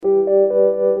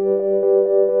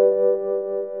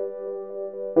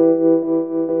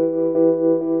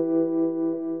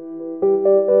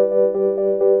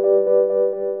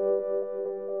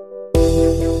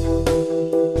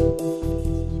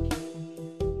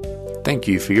Thank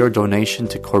you for your donation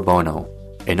to Corbono,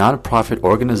 a non-profit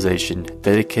organization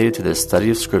dedicated to the study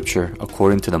of Scripture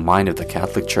according to the mind of the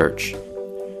Catholic Church.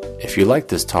 If you like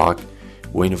this talk,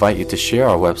 we invite you to share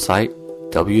our website,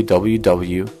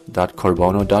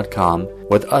 www.corbono.com,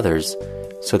 with others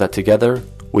so that together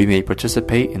we may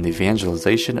participate in the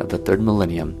evangelization of the third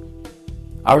millennium.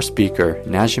 Our speaker,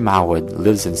 Najim Awad,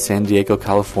 lives in San Diego,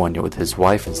 California with his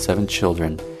wife and 7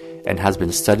 children and has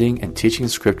been studying and teaching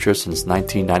Scripture since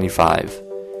 1995.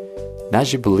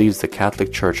 Najim believes the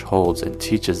Catholic Church holds and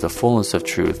teaches the fullness of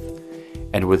truth,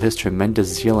 and with his tremendous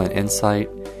zeal and insight,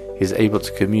 he is able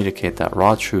to communicate that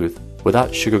raw truth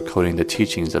without sugarcoating the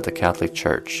teachings of the Catholic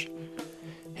Church.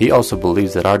 He also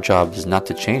believes that our job is not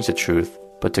to change the truth,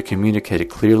 but to communicate it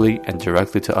clearly and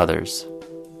directly to others.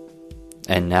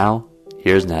 And now,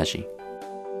 here's Najim.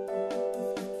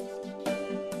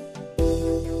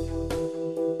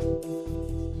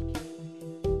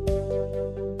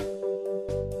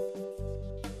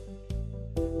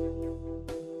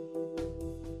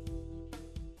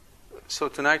 So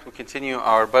tonight we continue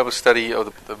our Bible study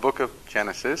of the book of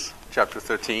Genesis, chapter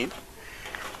 13.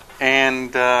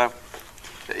 And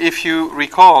if you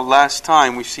recall, last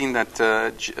time we've seen that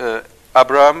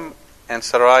Abram and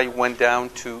Sarai went down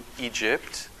to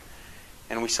Egypt.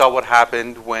 And we saw what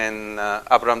happened when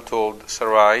Abram told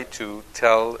Sarai to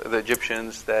tell the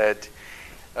Egyptians that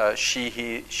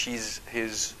she's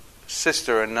his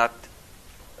sister and not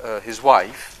his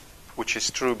wife, which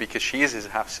is true because she is his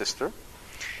half-sister.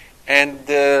 And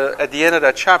at the end of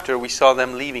that chapter, we saw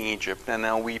them leaving Egypt. And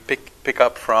now we pick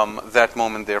up from that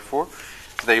moment, therefore.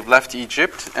 They've left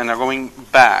Egypt and are going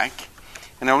back.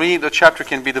 And now the chapter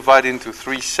can be divided into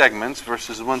 3 segments.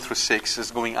 Verses 1 through 6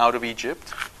 is going out of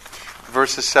Egypt.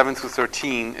 Verses 7 through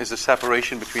 13 is the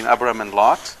separation between Abram and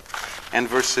Lot. And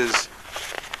verses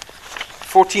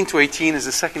 14 to 18 is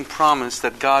the second promise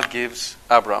that God gives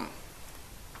Abram.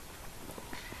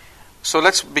 So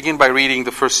let's begin by reading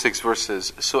the first 6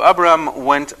 verses. So Abram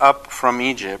went up from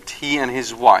Egypt, he and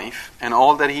his wife, and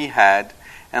all that he had,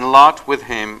 and Lot with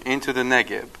him into the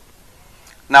Negeb.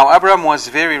 Now Abram was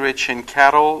very rich in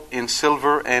cattle, in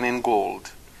silver, and in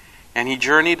gold. And he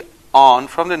journeyed on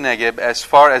from the Negeb as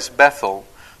far as Bethel,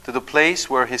 to the place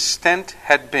where his tent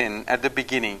had been at the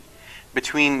beginning,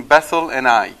 between Bethel and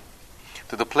Ai,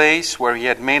 to the place where he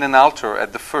had made an altar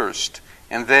at the first,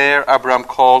 and there Abram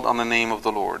called on the name of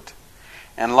the Lord.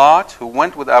 And Lot, who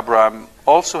went with Abram,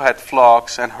 also had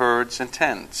flocks and herds and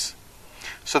tents,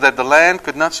 so that the land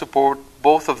could not support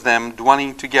both of them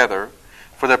dwelling together,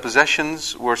 for their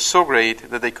possessions were so great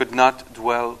that they could not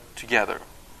dwell together.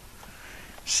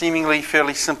 Seemingly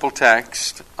fairly simple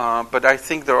text, but I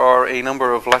think there are a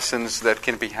number of lessons that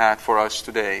can be had for us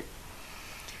today.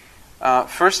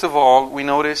 First of all, we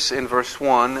notice in verse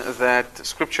 1 that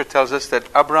Scripture tells us that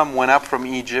Abram went up from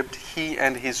Egypt, he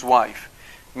and his wife,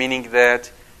 meaning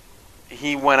that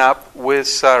he went up with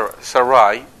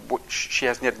Sarai, which she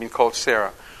hasn't yet been called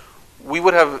Sarah. We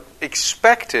would have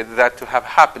expected that to have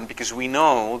happened because we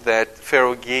know that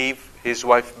Pharaoh gave his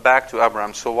wife back to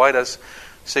Abram. So why does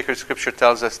Sacred Scripture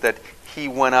tells us that he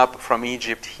went up from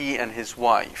Egypt, he and his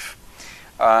wife?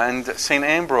 And St.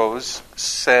 Ambrose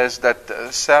says that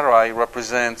Sarai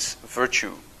represents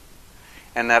virtue,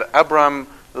 and that Abram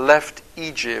left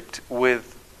Egypt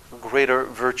with greater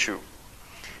virtue.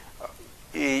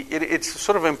 It's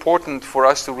sort of important for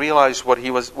us to realize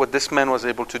what this man was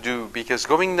able to do, because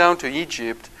going down to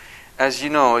Egypt, as you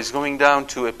know, is going down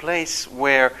to a place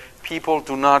where people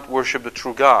do not worship the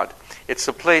true God. It's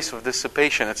a place of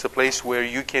dissipation. It's a place where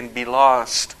you can be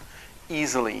lost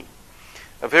easily.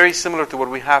 Very similar to what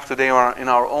we have today in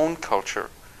our own culture.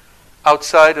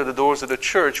 Outside of the doors of the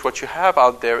church, what you have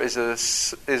out there is a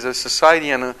society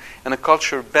and a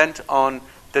culture bent on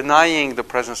denying the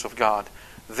presence of God.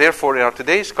 Therefore, in our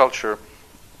today's culture,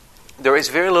 there is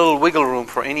very little wiggle room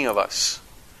for any of us.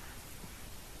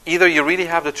 Either you really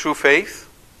have the true faith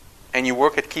and you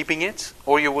work at keeping it,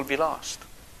 or you will be lost.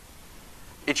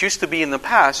 It used to be in the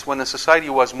past, when the society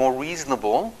was more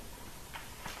reasonable,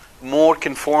 more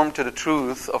conformed to the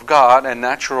truth of God and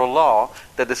natural law,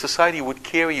 that the society would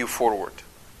carry you forward.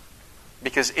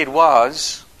 Because it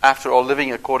was, after all,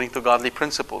 living according to godly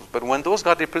principles. But when those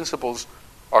godly principles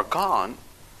are gone,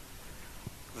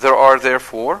 there are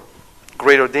therefore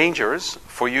greater dangers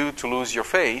for you to lose your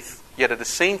faith, yet at the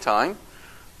same time,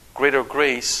 greater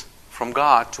grace from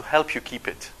God to help you keep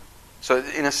it. So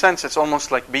in a sense, it's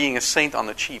almost like being a saint on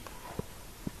the cheap.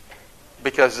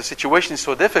 Because the situation is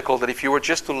so difficult that if you were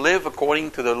just to live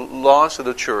according to the laws of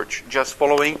the church, just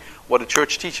following what the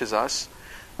church teaches us,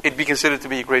 it'd be considered to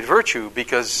be a great virtue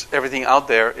because everything out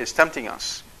there is tempting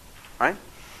us. Right?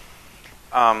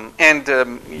 In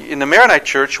the Maronite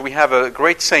Church, we have a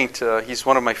great saint. He's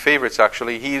one of my favorites,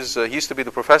 actually. He used to be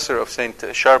the professor of Saint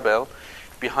Charbel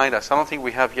behind us. I don't think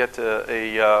we have yet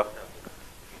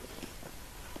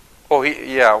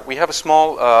we have a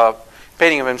small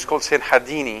painting of him. It's called Saint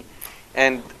Hadini.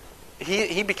 And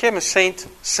he became a saint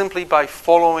simply by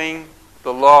following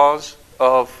the laws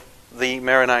of the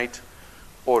Maronite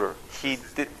order. He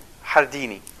did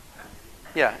Hardini.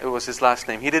 Yeah, it was his last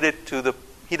name. He did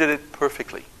it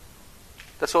perfectly.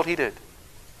 That's all he did.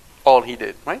 All he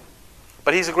did, right?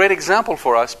 But he's a great example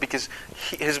for us because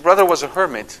his brother was a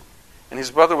hermit, and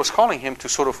his brother was calling him to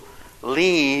sort of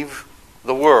leave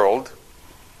the world,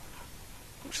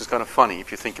 which is kind of funny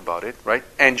if you think about it, right?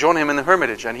 And join him in the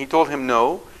hermitage. And he told him,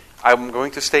 no, I'm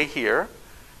going to stay here,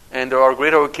 and there are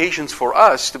greater occasions for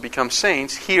us to become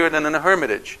saints here than in a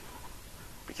hermitage.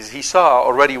 Because he saw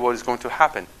already what is going to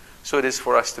happen. So it is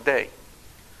for us today.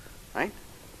 Right?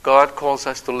 God calls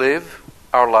us to live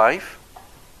our life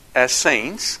as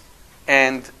saints,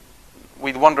 and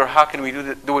we wonder how can we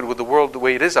do it with the world the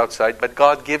way it is outside, but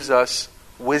God gives us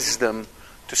wisdom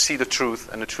to see the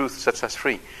truth, and the truth sets us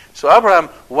free. So Abraham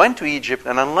went to Egypt,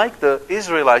 and unlike the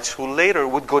Israelites who later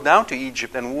would go down to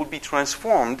Egypt and would be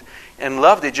transformed and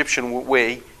love the Egyptian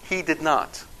way, he did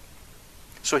not.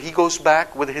 So he goes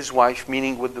back with his wife,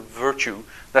 meaning with the virtue.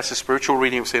 That's the spiritual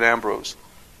reading of St. Ambrose.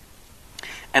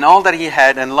 And all that he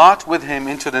had, and Lot with him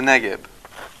into the Negeb.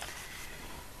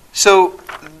 So,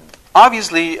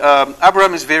 obviously,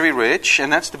 Abram is very rich,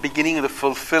 and that's the beginning of the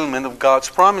fulfillment of God's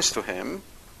promise to him.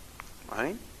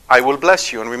 Right? I will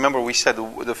bless you. And remember, we said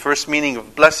the first meaning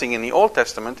of blessing in the Old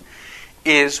Testament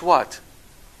is what?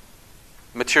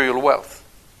 Material wealth.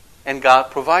 And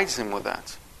God provides him with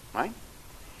that. Right?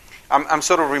 I'm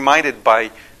sort of reminded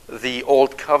by the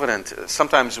Old Covenant.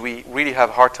 Sometimes we really have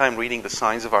a hard time reading the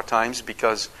signs of our times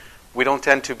because we don't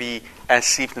tend to be as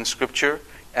steeped in Scripture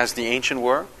as the ancient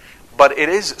were. But it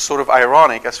is sort of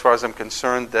ironic, as far as I'm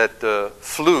concerned, that the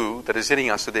flu that is hitting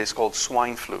us today is called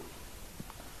swine flu.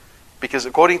 Because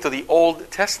according to the Old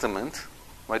Testament,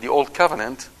 right, the Old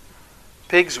Covenant,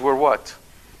 pigs were what?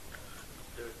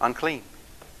 Unclean.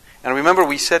 And remember,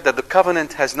 we said that the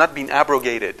covenant has not been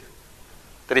abrogated.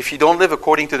 That if you don't live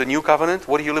according to the new covenant,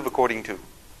 what do you live according to?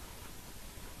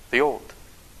 The old.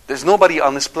 There's nobody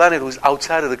on this planet who's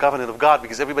outside of the covenant of God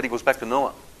because everybody goes back to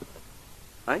Noah.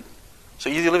 Right? So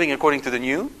either living according to the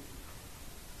new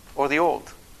or the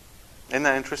old. Isn't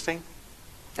that interesting?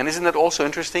 And isn't that also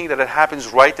interesting that it happens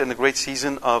right in the great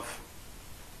season of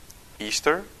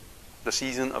Easter? The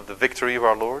season of the victory of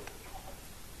our Lord?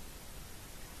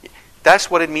 That's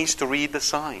what it means to read the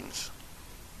signs.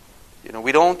 You know,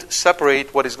 we don't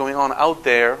separate what is going on out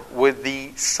there with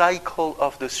the cycle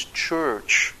of this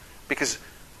church. Because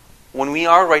when we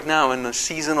are right now in the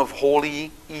season of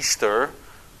Holy Easter,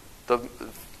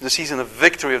 the season of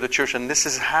victory of the church, and this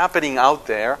is happening out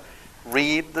there,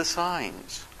 read the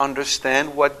signs.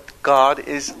 Understand what God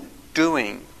is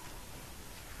doing.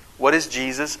 What is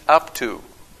Jesus up to?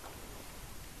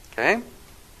 Okay?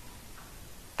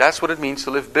 That's what it means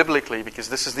to live biblically, because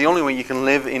this is the only way you can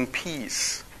live in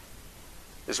peace.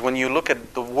 Is when you look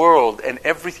at the world and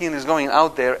everything that is going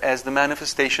out there as the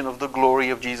manifestation of the glory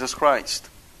of Jesus Christ.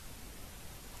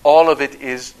 All of it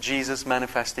is Jesus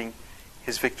manifesting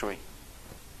His victory.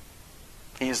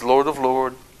 He is Lord of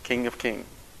Lords, King of Kings.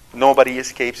 Nobody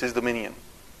escapes His dominion.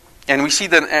 And we see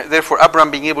that, therefore,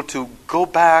 Abram being able to go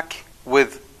back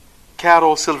with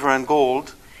cattle, silver, and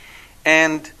gold.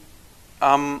 And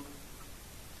on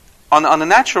a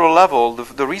natural level,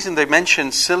 the reason they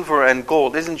mention silver and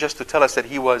gold isn't just to tell us that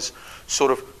he was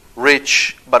sort of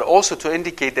rich, but also to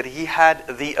indicate that he had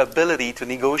the ability to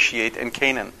negotiate in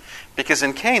Canaan. Because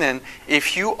in Canaan,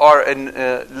 if you are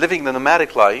living the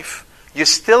nomadic life, you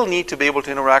still need to be able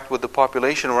to interact with the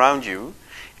population around you.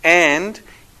 And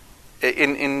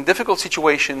in difficult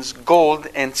situations, gold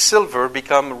and silver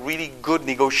become a really good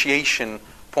negotiation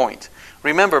point.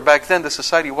 Remember, back then the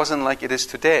society wasn't like it is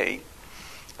today.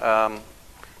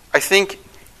 I think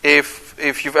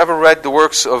if you've ever read the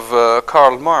works of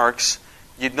Karl Marx,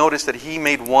 you'd notice that he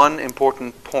made one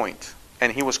important point,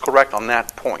 and he was correct on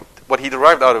that point. What he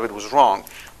derived out of it was wrong,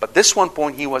 but this one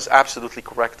point he was absolutely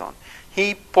correct on.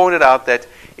 He pointed out that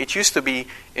it used to be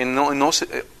in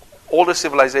older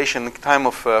civilization, in the time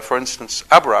of, for instance,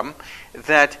 Abram,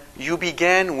 that you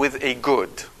began with a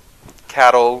good,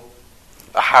 cattle,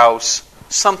 a house,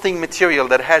 something material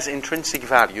that has intrinsic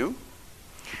value.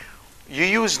 You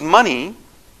used money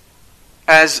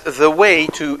as the way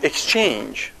to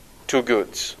exchange two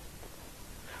goods.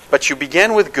 But you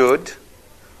began with good,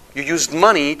 you used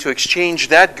money to exchange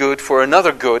that good for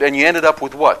another good, and you ended up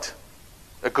with what?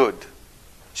 A good.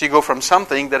 So you go from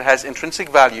something that has intrinsic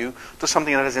value to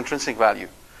something that has intrinsic value.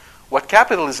 What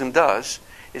capitalism does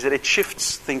is that it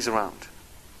shifts things around.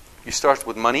 You start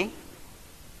with money,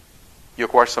 you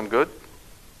acquire some good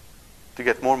to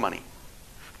get more money.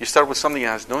 You start with something that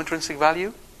has no intrinsic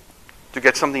value to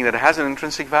get something that has an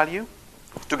intrinsic value,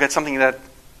 to get something that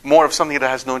more of something that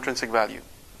has no intrinsic value.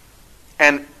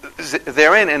 And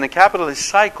therein, in the capitalist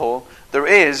cycle, there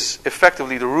is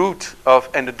effectively the root of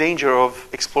and the danger of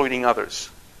exploiting others.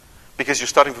 Because you're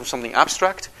starting from something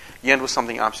abstract, you end with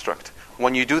something abstract.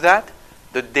 When you do that,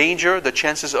 the danger, the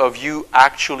chances of you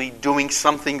actually doing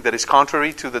something that is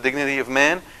contrary to the dignity of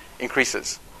man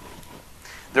increases.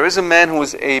 There is a man who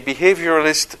is a behavioral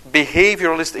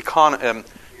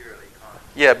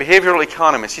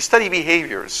economist. He studied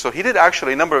behaviors. So he did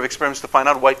actually a number of experiments to find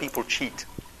out why people cheat.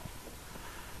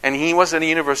 And he was in a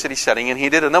university setting, and he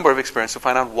did a number of experiments to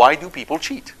find out why do people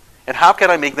cheat? And how can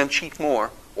I make them cheat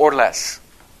more or less?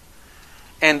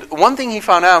 And one thing he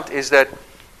found out is that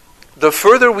the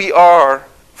further we are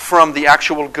from the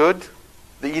actual good,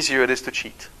 the easier it is to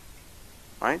cheat.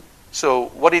 Right? So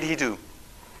what did he do?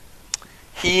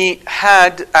 He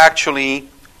had actually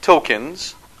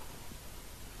tokens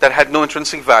that had no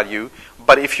intrinsic value,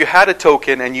 but if you had a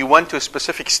token and you went to a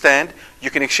specific stand, you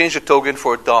can exchange the token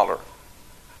for $1.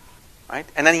 Right?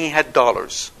 And then he had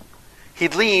dollars.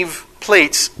 He'd leave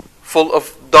plates full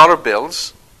of dollar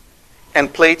bills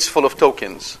and plates full of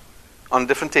tokens on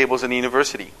different tables in the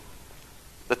university.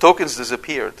 The tokens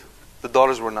disappeared. The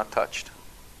dollars were not touched.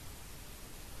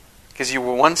 Because you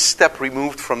were one step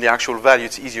removed from the actual value,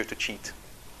 it's easier to cheat.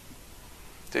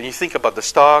 Then you think about the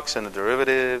stocks and the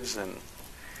derivatives and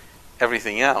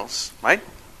everything else, right?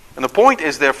 And the point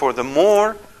is, therefore, the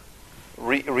more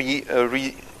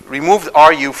removed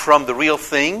are you from the real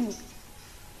thing,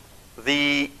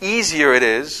 the easier it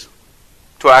is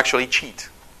to actually cheat.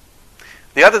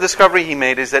 The other discovery he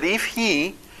made is that if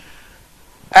he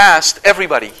asked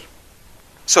everybody,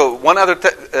 so one other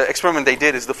experiment they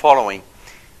did is the following.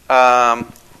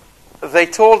 They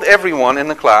told everyone in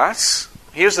the class,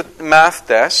 here's a math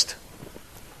test.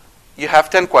 You have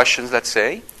 10 questions, let's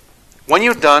say. When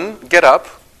you're done, get up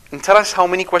and tell us how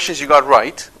many questions you got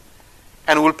right,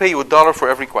 and we'll pay you $1 for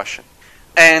every question.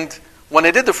 And when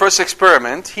they did the first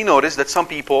experiment, he noticed that some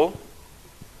people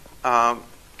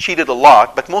cheated a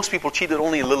lot, but most people cheated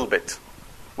only a little bit,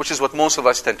 which is what most of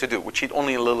us tend to do. We cheat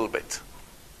only a little bit.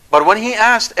 But when he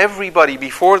asked everybody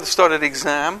before the start of the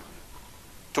exam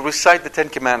to recite the 10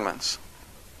 Commandments,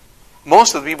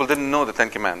 most of the people didn't know the 10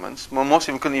 Commandments. Most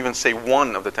of them couldn't even say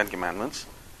one of the 10 Commandments.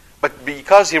 But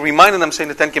because he reminded them saying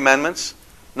the 10 Commandments,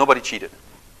 nobody cheated.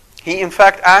 He, in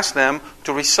fact, asked them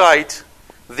to recite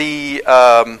the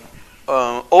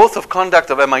Oath of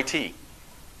Conduct of MIT.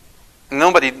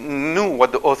 Nobody knew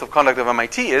what the Oath of Conduct of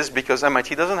MIT is because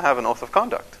MIT doesn't have an Oath of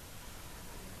Conduct.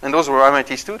 And those were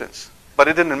MIT students. But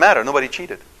it didn't matter. Nobody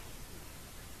cheated.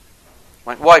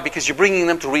 Right? Why? Because you're bringing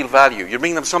them to real value. You're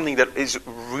bringing them something that is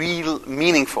real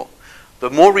meaningful. The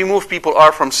more removed people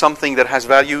are from something that has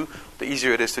value, the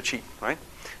easier it is to cheat. Right?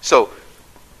 So,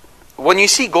 when you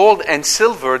see gold and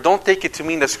silver, don't take it to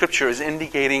mean that Scripture is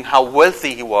indicating how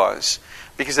wealthy he was.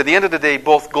 Because at the end of the day,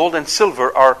 both gold and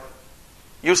silver are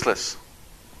useless.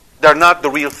 They're not the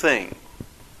real thing.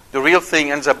 The real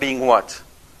thing ends up being what?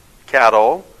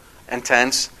 Cattle and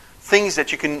tents, things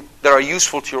that are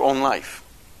useful to your own life.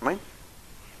 Right?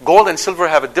 Gold and silver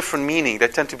have a different meaning. They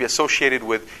tend to be associated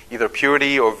with either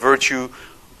purity or virtue.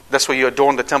 That's why you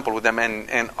adorn the temple with them.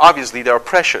 And obviously they are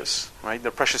precious. Right?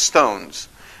 They're precious stones.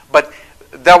 But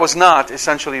that was not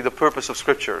essentially the purpose of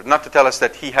Scripture. Not to tell us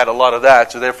that he had a lot of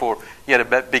that, so therefore he had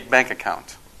a big bank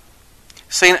account.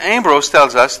 St. Ambrose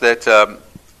tells us that,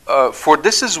 for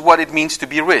this is what it means to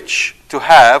be rich, to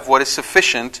have what is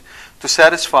sufficient to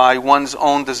satisfy one's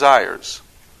own desires.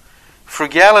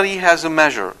 Frugality has a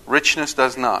measure, richness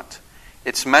does not.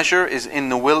 Its measure is in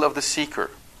the will of the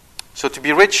seeker. So to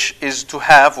be rich is to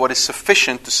have what is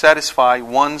sufficient to satisfy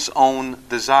one's own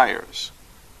desires.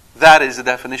 That is the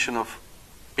definition of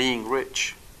being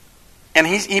rich. And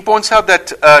he points out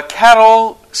that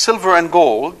cattle, silver, and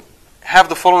gold have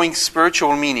the following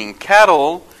spiritual meaning.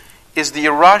 Cattle is the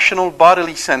irrational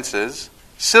bodily senses,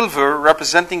 silver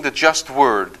representing the just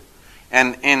word.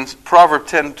 And in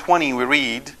Proverbs 10:20 we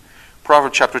read,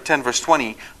 Proverbs chapter 10 verse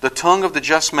 20, the tongue of the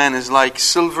just man is like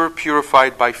silver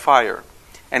purified by fire,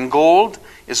 and gold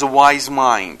is a wise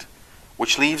mind,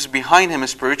 which leaves behind him a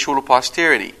spiritual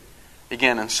posterity.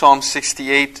 Again, in Psalm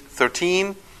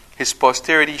 68:13, his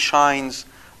posterity shines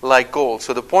like gold.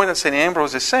 So the point that St.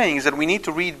 Ambrose is saying is that we need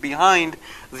to read behind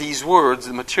these words,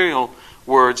 the material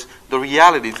words, the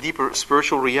reality, the deeper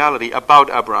spiritual reality about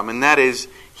Abram. And that is,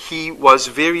 he was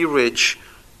very rich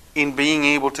in being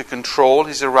able to control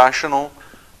his irrational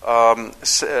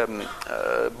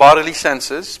bodily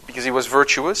senses, because he was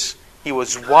virtuous, he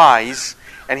was wise,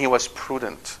 and he was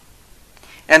prudent.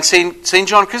 And St.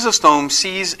 John Chrysostom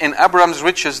sees in Abram's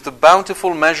riches the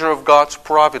bountiful measure of God's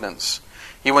providence.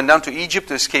 He went down to Egypt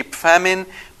to escape famine,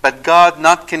 but God,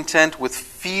 not content with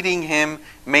feeding him,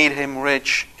 made him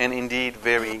rich, and indeed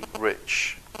very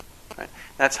rich. Right?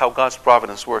 That's how God's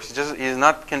providence works. He is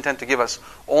not content to give us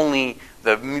only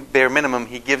the bare minimum.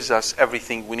 He gives us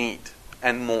everything we need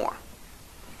and more,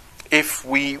 if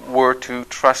we were to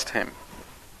trust him.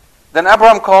 Then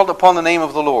Abram called upon the name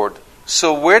of the Lord.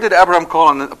 So where did Abram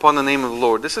call upon the name of the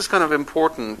Lord? This is kind of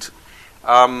important.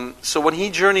 So when he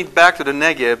journeyed back to the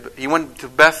Negev, he went to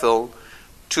Bethel,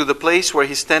 to the place where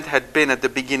his tent had been at the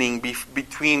beginning,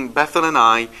 between Bethel and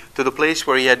Ai, to the place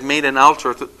where he had made an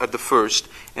altar at the first.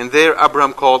 And there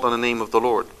Abram called on the name of the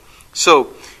Lord.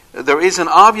 So there is an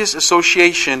obvious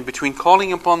association between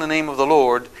calling upon the name of the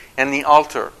Lord and the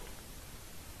altar.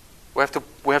 We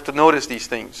have to notice these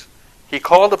things. He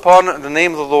called upon the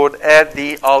name of the Lord at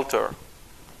the altar.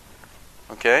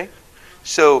 Okay?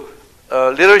 So,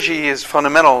 liturgy is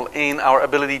fundamental in our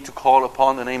ability to call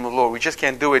upon the name of the Lord. We just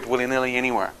can't do it willy-nilly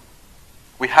anywhere.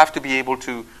 We have to be able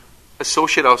to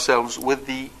associate ourselves with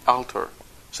the altar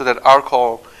so that our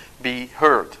call be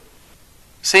heard.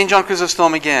 St. John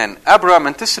Chrysostom again. Abram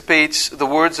anticipates the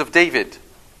words of David.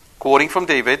 Quoting from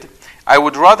David, I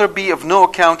would rather be of no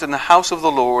account in the house of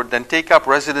the Lord than take up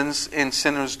residence in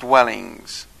sinners'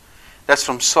 dwellings. That's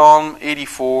from Psalm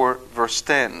 84, verse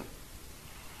 10.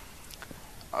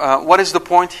 What is the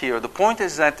point here? The point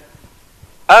is that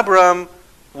Abram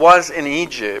was in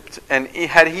Egypt, and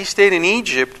had he stayed in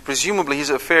Egypt, presumably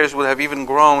his affairs would have even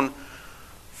grown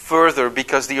further,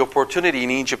 because the opportunity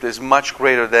in Egypt is much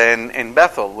greater than in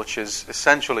Bethel, which is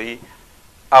essentially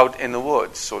out in the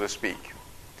woods, so to speak.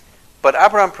 But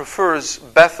Abram prefers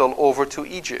Bethel over to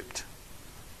Egypt,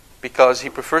 because he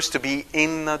prefers to be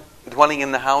dwelling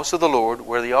in the house of the Lord,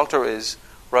 where the altar is,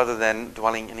 rather than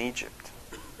dwelling in Egypt.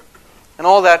 And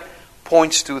all that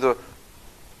points to the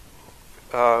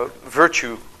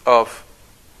virtue of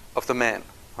the man,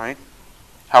 right?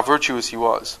 How virtuous he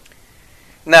was.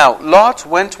 Now, Lot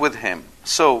went with him.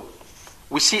 So,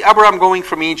 we see Abram going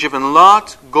from Egypt, and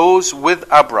Lot goes with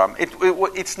Abram.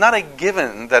 It's not a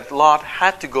given that Lot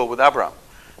had to go with Abram.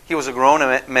 He was a grown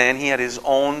man. He had his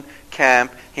own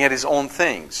camp. He had his own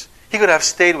things. He could have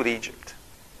stayed with Egypt.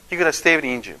 He could have stayed in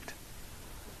Egypt.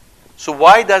 So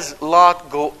why does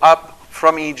Lot go up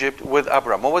from Egypt with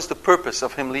Abram? What was the purpose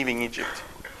of him leaving Egypt?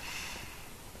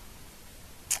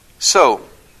 So,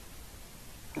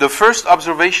 the first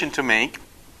observation to make,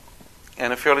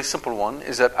 and a fairly simple one,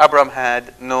 is that Abram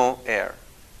had no heir.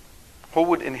 Who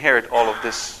would inherit all of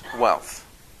this wealth?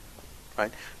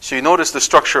 Right? So you notice the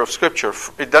structure of Scripture.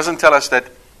 It doesn't tell us that,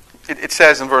 it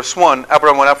says in verse 1,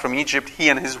 Abram went up from Egypt, he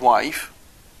and his wife.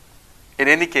 It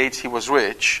indicates he was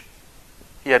rich.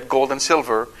 He had gold and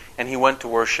silver, and he went to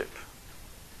worship.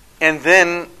 And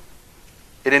then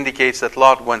it indicates that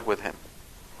Lot went with him.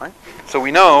 Right? So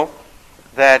we know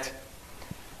that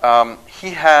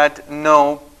he had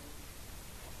no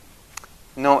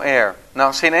heir.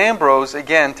 Now, St. Ambrose,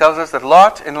 again, tells us that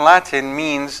Lot in Latin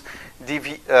means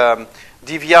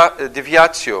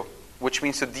deviatio, which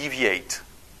means to deviate.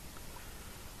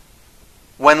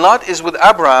 When Lot is with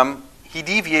Abram, he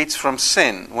deviates from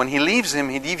sin. When he leaves him,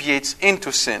 he deviates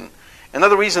into sin.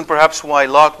 Another reason, perhaps, why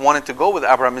Lot wanted to go with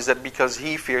Abram is that because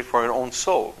he feared for his own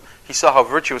soul. He saw how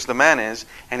virtuous the man is,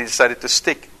 and he decided to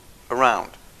stick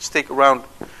around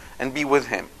and be with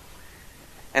him.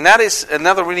 And that is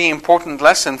another really important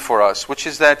lesson for us, which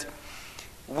is that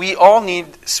we all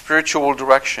need spiritual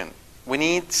direction. We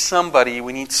need somebody,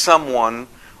 we need someone,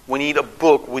 we need a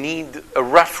book, we need a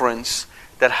reference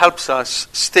that helps us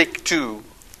stick to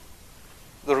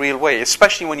the real way,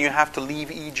 especially when you have to leave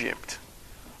Egypt.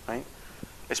 Right?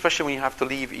 Especially when you have to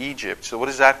leave Egypt. So what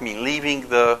does that mean? Leaving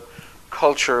the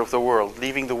culture of the world,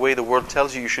 leaving the way the world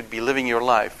tells you should be living your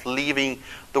life, leaving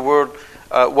the world,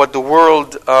 what the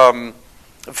world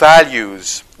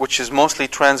values, which is mostly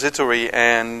transitory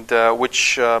and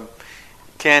which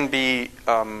can be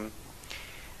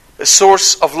a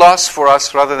source of loss for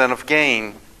us rather than of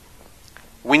gain.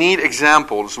 We need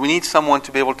examples. We need someone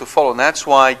to be able to follow. And that's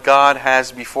why God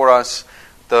has before us,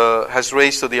 has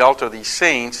raised to the altar these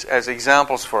saints as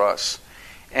examples for us,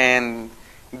 and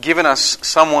given us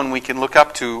someone we can look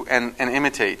up to and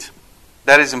imitate.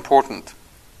 That is important.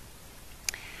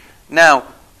 Now,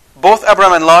 both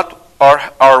Abram and Lot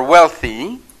are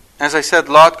wealthy. As I said,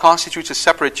 Lot constitutes a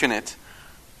separate unit.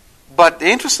 But the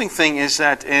interesting thing is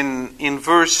that in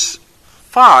verse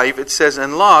 5, it says,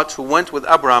 "And Lot, who went with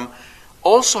Abram,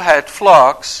 also had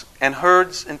flocks and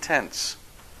herds and tents.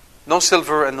 No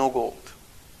silver and no gold."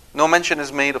 No mention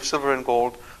is made of silver and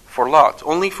gold for Lot,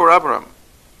 only for Abram.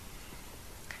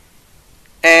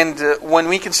 And when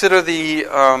we consider the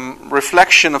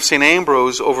reflection of St.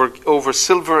 Ambrose over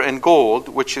silver and gold,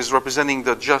 which is representing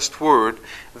the just word,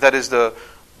 that is the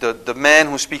man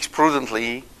who speaks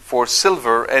prudently, for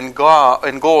silver and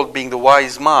gold being the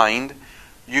wise mind,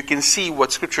 you can see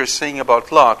what Scripture is saying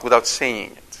about Lot without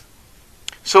saying it.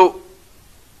 So,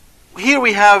 here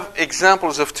we have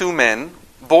examples of two men.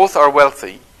 Both are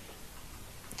wealthy.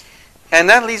 And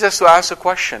that leads us to ask a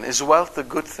question: is wealth a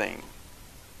good thing?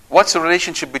 What's the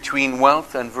relationship between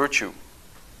wealth and virtue?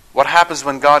 What happens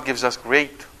when God gives us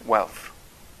great wealth?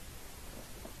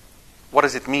 What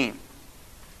does it mean?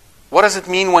 What does it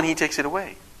mean when He takes it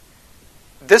away?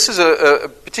 This is a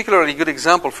particularly good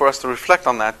example for us to reflect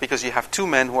on that, because you have two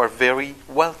men who are very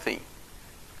wealthy.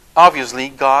 Obviously,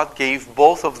 God gave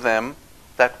both of them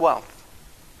that wealth.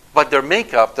 But their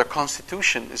makeup, their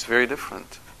constitution is very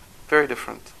different. Very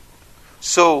different.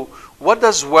 So, what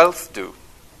does wealth do?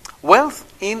 Wealth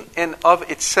in and of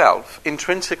itself,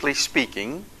 intrinsically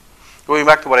speaking, going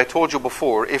back to what I told you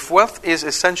before, if wealth is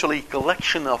essentially a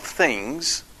collection of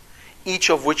things, each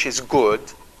of which is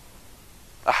good,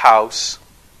 a house,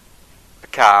 a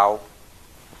cow,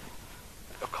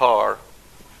 a car,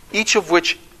 each of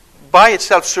which by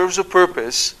itself serves a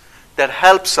purpose that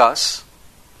helps us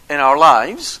in our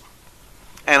lives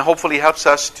and hopefully helps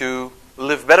us to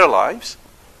live better lives,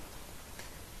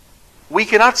 we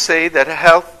cannot say that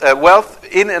wealth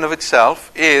in and of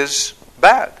itself is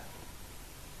bad.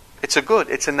 It's a good.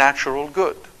 It's a natural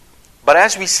good. But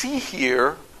as we see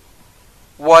here,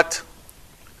 what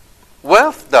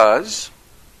wealth does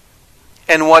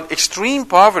and what extreme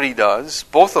poverty does,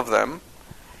 both of them,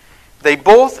 they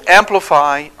both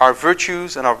amplify our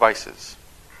virtues and our vices.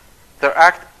 They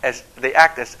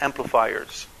act as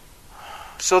amplifiers.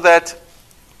 So that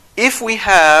if we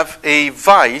have a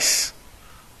vice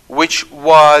which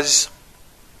was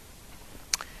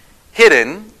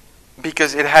hidden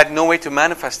because it had no way to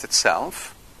manifest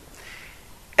itself,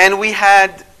 and we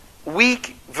had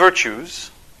weak virtues,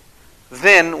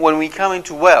 then when we come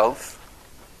into wealth,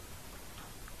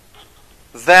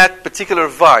 that particular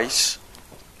vice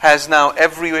has now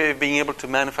every way of being able to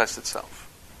manifest itself.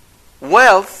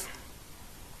 Wealth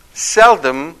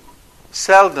seldom,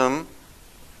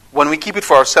 when we keep it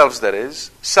for ourselves, that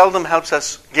is, seldom helps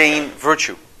us gain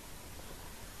virtue.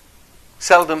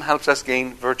 Seldom helps us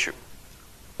gain virtue.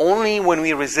 Only when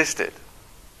we resist it.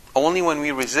 Only when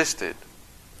we resist it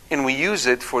and we use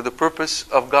it for the purpose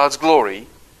of God's glory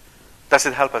does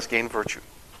it help us gain virtue.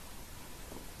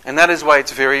 And that is why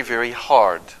it's very, very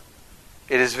hard.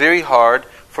 It is very hard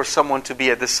for someone to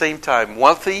be at the same time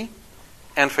wealthy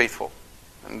and faithful.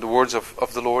 In the words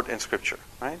of the Lord in Scripture.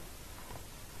 Right?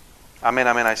 Amen,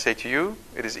 amen, I say to you,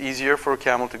 it is easier for a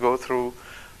camel to go through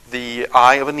the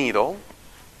eye of a needle.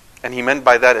 And he meant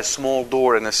by that a small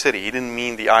door in a city. He didn't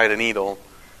mean the eye of the needle.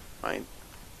 Right?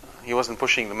 He wasn't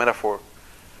pushing the metaphor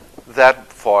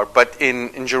that far. But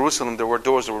in Jerusalem, there were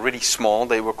doors that were really small.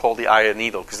 They were called the eye of the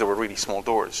needle because they were really small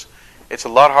doors. It's a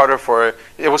lot harder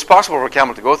it was possible for a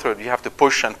camel to go through it. You have to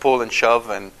push and pull and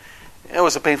shove, and it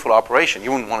was a painful operation.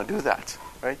 You wouldn't want to do that.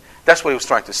 Right? That's what he was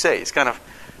trying to say. It's kind of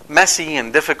messy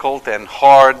and difficult and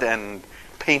hard and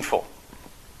painful.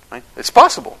 Right? It's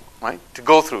possible, right, to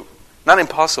go through. Not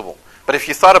impossible. But if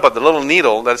you thought about the little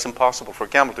needle, that is impossible for a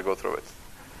camel to go through it.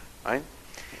 Right?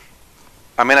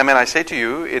 Amen, amen, I say to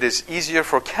you, it is easier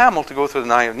for a camel to go through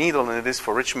the eye of a needle than it is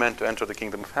for rich men to enter the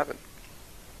kingdom of heaven.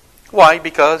 Why?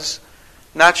 Because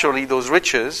naturally those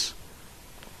riches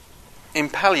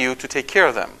impel you to take care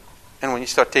of them. And when you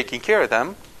start taking care of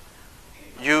them,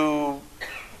 you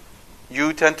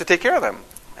tend to take care of them.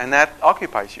 And that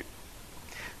occupies you.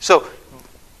 So,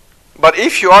 but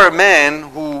if you are a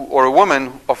man or a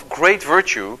woman of great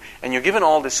virtue, and you're given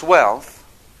all this wealth,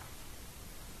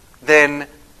 then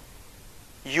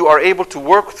you are able to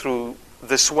work through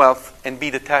this wealth and be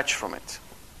detached from it.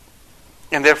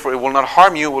 And therefore it will not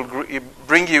harm you, it will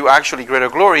bring you actually greater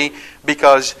glory,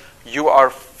 because you are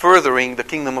furthering the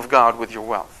kingdom of God with your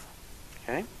wealth.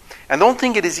 Okay? And don't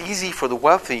think it is easy for the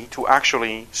wealthy to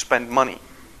actually spend money.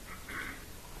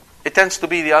 It tends to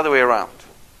be the other way around.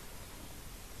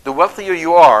 The wealthier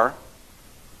you are,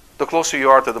 the closer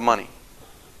you are to the money.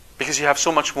 Because you have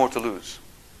so much more to lose.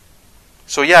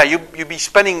 So yeah, you be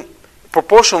spending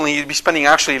proportionally you'd be spending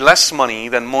actually less money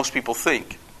than most people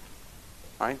think.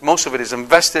 Right? Most of it is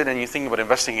invested, and you think about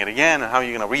investing it again and how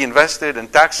you're going to reinvest it,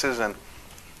 and taxes, and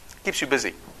it keeps you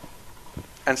busy.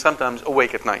 And sometimes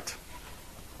awake at night.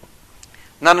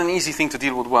 Not an easy thing to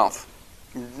deal with wealth.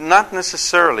 Not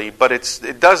necessarily, but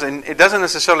it doesn't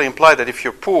necessarily imply that if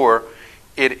you're poor,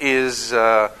 it is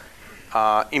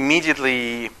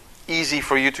immediately easy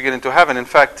for you to get into heaven. In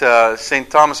fact, St.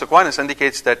 Thomas Aquinas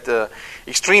indicates that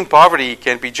extreme poverty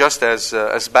can be just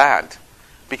as bad,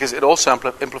 because it also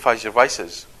amplifies your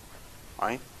vices.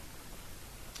 Right?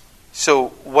 So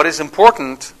what is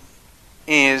important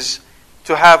is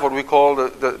to have what we call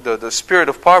the spirit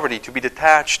of poverty, to be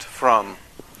detached from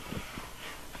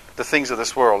the things of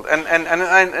this world. And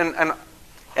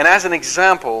as an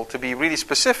example, to be really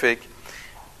specific,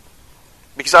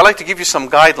 because I like to give you some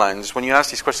guidelines when you ask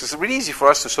these questions. It's really easy for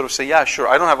us to sort of say, yeah, sure,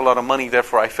 I don't have a lot of money,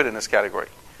 therefore I fit in this category.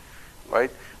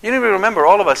 Right? You need to remember,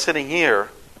 all of us sitting here,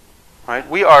 right,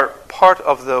 we are part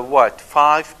of the,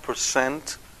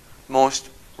 5% most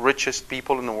richest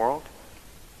people in the world?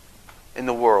 In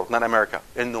the world, not America.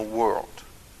 In the world.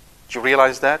 Do you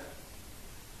realize that?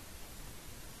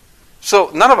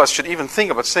 So none of us should even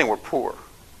think about saying we're poor.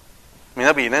 I mean,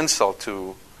 that'd be an insult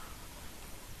to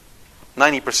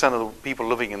 90% of the people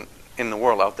living in the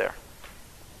world out there.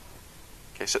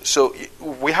 Okay, so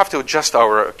we have to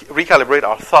recalibrate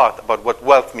our thought about what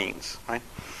wealth means, right?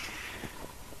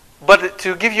 But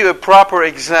to give you a proper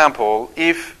example,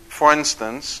 if, for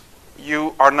instance,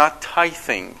 you are not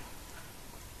tithing,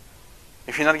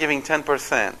 if you're not giving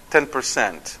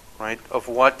 10%, right, of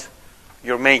what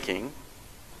you're making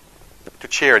to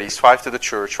charities, 5% to the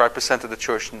church, 5% to the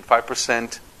church, and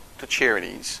 5% to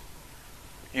charities,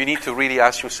 you need to really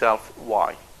ask yourself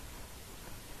why.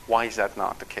 Why is that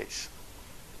not the case?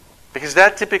 Because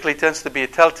that typically tends to be a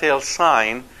telltale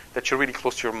sign that you're really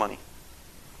close to your money.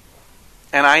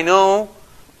 And I know,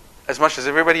 as much as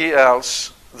everybody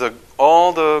else,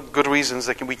 all the good reasons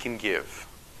that we can give.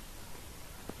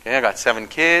 Okay, I got 7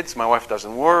 kids. My wife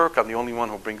doesn't work. I'm the only one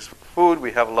who brings food.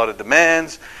 We have a lot of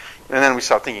demands. And then we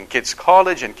start thinking kids'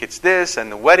 college and kids this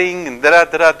and the wedding and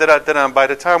da-da-da-da-da-da. And by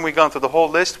the time we've gone through the whole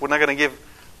list, we're not going to give...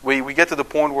 We get to the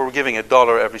point where we're giving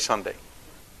 $1 every Sunday.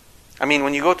 I mean,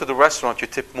 when you go to the restaurant, you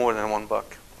tip more than $1.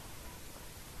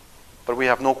 But we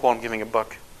have no qualm giving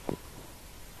 $1.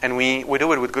 And we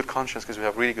do it with good conscience because we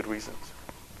have really good reasons.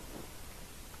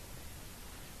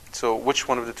 So which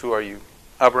one of the two are you?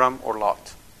 Abram or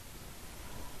Lot?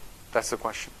 That's the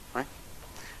question, right?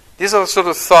 These are the sort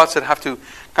of thoughts that have to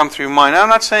come through your mind. I'm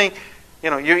not saying,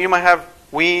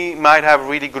 we might have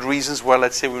really good reasons why,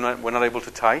 let's say, we're not able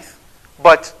to tithe.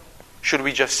 But should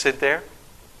we just sit there?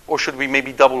 Or should we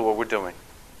maybe double what we're doing?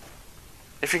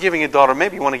 If you're giving $1,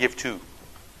 maybe you want to give 2. If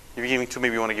you're giving 2,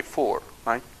 maybe you want to give 4,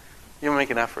 right? You make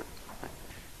an effort. Right?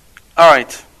 All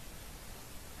right.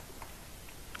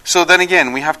 So then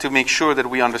again, we have to make sure that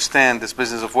we understand this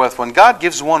business of wealth. When God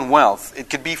gives one wealth, it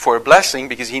could be for a blessing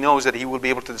because He knows that He will be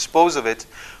able to dispose of it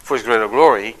for His greater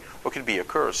glory, or it could be a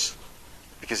curse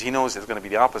because He knows it's going to be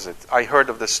the opposite. I heard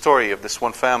of the story of this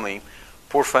one family,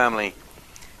 poor family,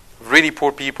 really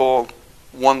poor people,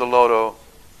 won the lotto,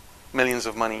 millions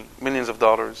of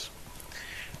dollars,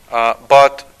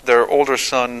 bought their older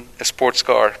son a sports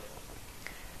car,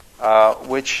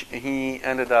 which he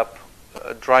ended up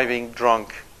driving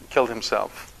drunk, killed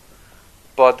himself.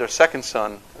 Bought their second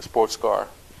son a sports car,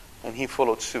 and he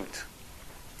followed suit.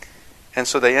 And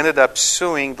so they ended up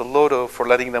suing the lotto for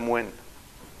letting them win.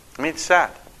 I mean, it's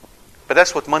sad. But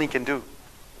that's what money can do.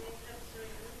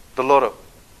 The lotto.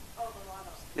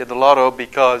 Yeah, the lotto,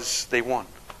 because they won.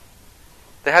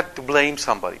 They had to blame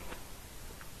somebody.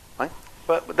 Right?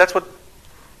 But that's what...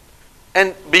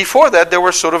 And before that, they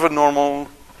were sort of a normal,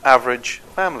 average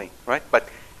family. Right? But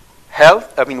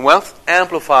wealth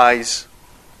amplifies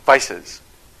vices.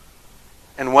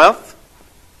 And wealth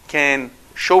can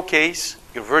showcase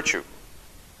your virtue.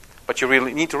 But you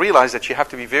really need to realize that you have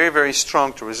to be very, very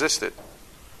strong to resist it.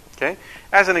 Okay?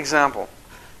 As an example,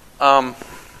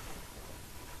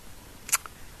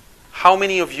 how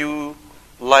many of you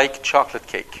like chocolate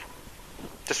cake?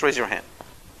 Just raise your hand.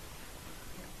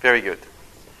 Very good.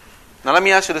 Now let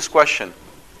me ask you this question.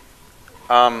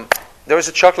 There is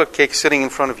a chocolate cake sitting in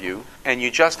front of you, and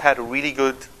you just had a really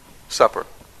good supper.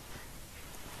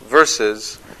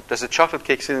 Versus, there's a chocolate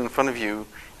cake sitting in front of you,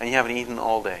 and you haven't eaten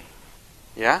all day.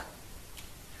 Yeah?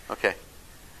 Okay.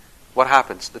 What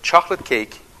happens? The chocolate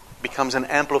cake becomes an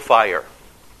amplifier.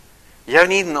 You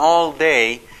haven't eaten all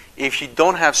day. If you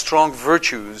don't have strong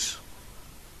virtues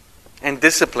and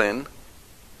discipline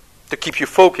to keep you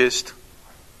focused,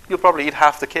 you'll probably eat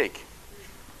half the cake.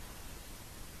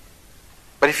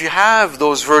 But if you have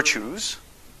those virtues,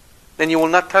 then you will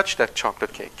not touch that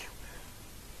chocolate cake.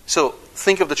 So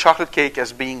think of the chocolate cake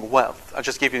as being wealth. I'll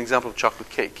just give you an example of chocolate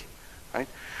cake. Right?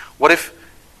 What if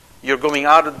you're going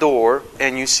out the door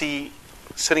and you see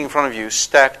sitting in front of you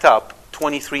stacked up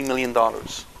 $23 million?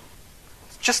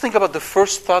 Just think about the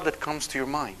first thought that comes to your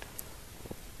mind.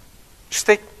 Just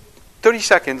take 30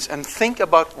 seconds and think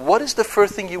about what is the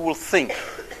first thing you will think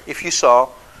if you saw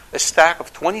a stack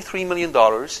of $23 million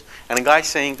and a guy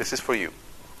saying, "This is for you."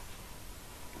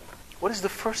 What is the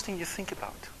first thing you think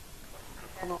about?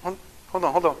 Hold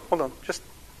on. Just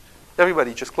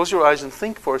everybody, just close your eyes and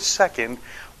think for a second.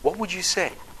 What would you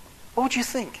say? What would you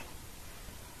think?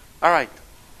 All right,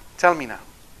 tell me now.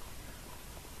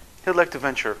 He'd like to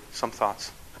venture some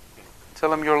thoughts.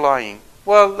 Tell him you're lying.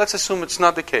 Well, let's assume it's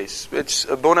not the case. It's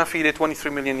a bona fide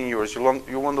 23 million euros.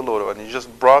 You won the lotto and you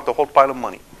just brought the whole pile of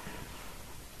money.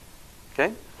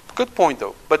 Okay? Good point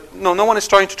though. But no one is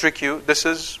trying to trick you. This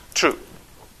is true.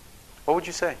 What would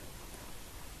you say?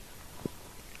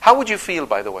 How would you feel,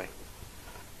 by the way?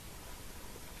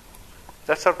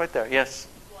 Let's start right there. Yes.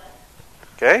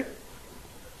 Okay?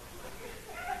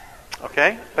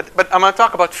 Okay? But I'm going to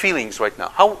talk about feelings right now.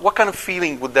 What kind of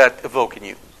feeling would that evoke in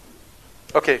you?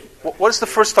 Okay. What is the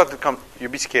first thought that comes?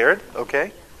 You'd be scared.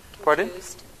 Okay. Pardon?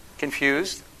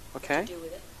 Confused. Okay.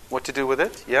 What to do with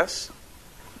it? Yes.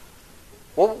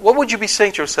 What would you be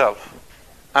saying to yourself?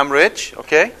 I'm rich.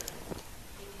 Okay.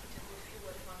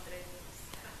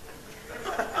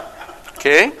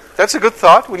 Okay. That's a good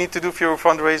thought. We need to do fewer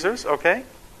fundraisers. Okay.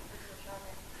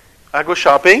 I go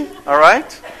shopping. All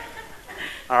right.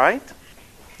 All right.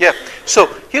 Yeah. So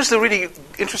here's the really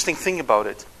interesting thing about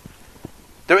it.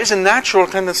 There is a natural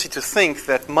tendency to think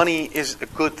that money is a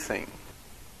good thing.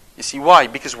 You see why?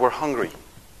 Because we're hungry.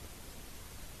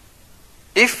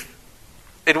 If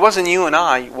it wasn't you and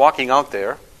I walking out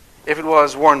there, if it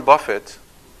was Warren Buffett,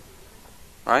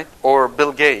 right, or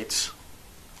Bill Gates,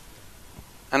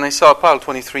 and they saw a pile of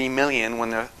 23 million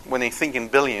when they think in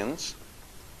billions,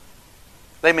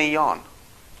 they may yawn.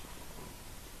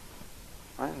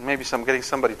 Right? Maybe I'm getting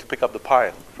somebody to pick up the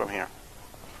pile from here.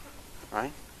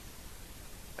 Right?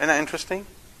 Isn't that interesting?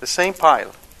 The same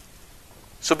pile.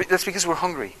 So that's because we're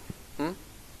hungry.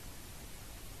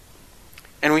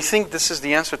 And we think this is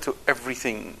the answer to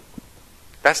everything.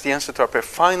 That's the answer to our prayer.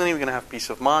 Finally, we're going to have peace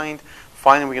of mind.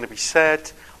 Finally, we're going to be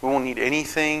set. We won't need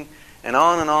anything. And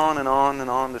on and on and on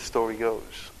and on the story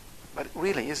goes. But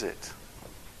really, is it?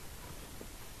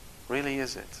 Really,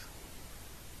 is it?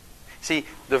 See,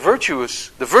 the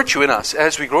virtue in us,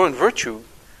 as we grow in virtue,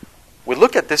 we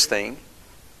look at this thing,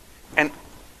 and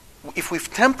if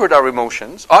we've tempered our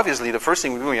emotions, obviously the first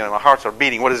thing we do, our hearts are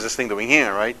beating. What is this thing doing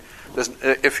here, right?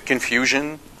 If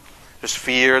confusion, there's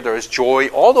fear, there is joy.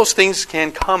 All those things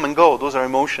can come and go. Those are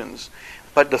emotions.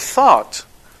 But the thought,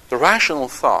 the rational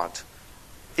thought,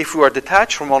 if we are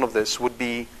detached from all of this, would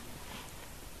be,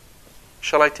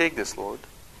 shall I take this, Lord?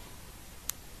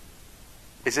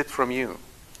 Is it from you?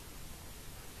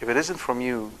 If it isn't from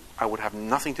you, I would have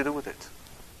nothing to do with it.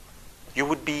 You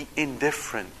would be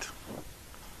indifferent.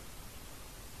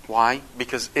 Why?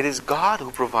 Because it is God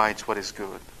who provides what is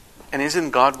good. And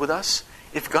isn't God with us?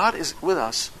 If God is with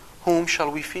us, whom shall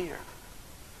we fear?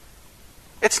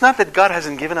 It's not that God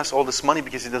hasn't given us all this money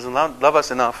because He doesn't love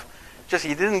us enough. Just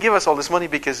He didn't give us all this money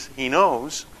because He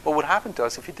knows what would happen to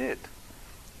us if He did.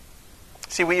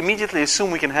 See, we immediately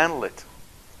assume we can handle it.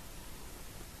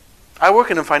 I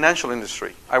work in the financial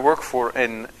industry. I work for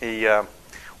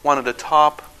one of the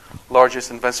top largest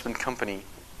investment company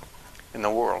in the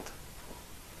world.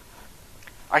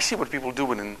 I see what people do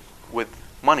with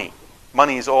money.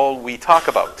 Money is all we talk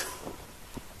about.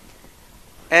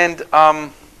 And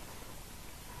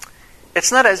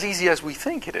it's not as easy as we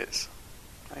think it is.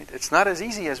 Right? It's not as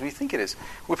easy as we think it is.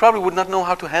 We probably would not know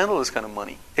how to handle this kind of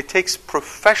money. It takes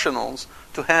professionals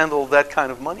to handle that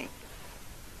kind of money.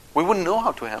 We wouldn't know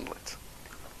how to handle it.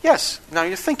 Yes, now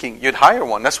you're thinking, you'd hire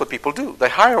one. That's what people do. They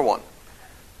hire one.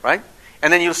 Right?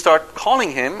 And then you'll start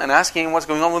calling him and asking him what's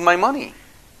going on with my money.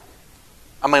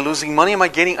 Am I losing money? Am I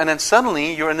getting... And then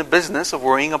suddenly you're in the business of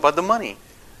worrying about the money.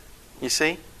 You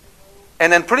see?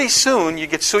 And then pretty soon you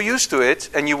get so used to it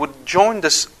and you would join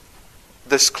this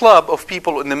club of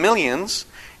people in the millions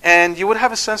and you would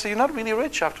have a sense that you're not really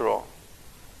rich after all.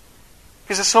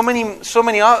 Because there's so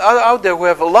many out there who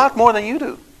have a lot more than you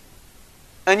do.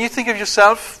 And you think of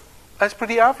yourself as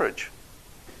pretty average.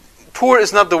 Poor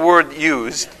is not the word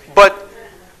used, but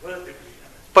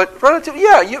relatively,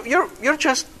 yeah, you're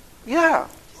just... Yeah.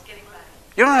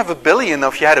 You don't have $1 billion.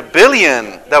 If you had $1 billion,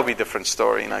 that would be a different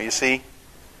story. Now, you see?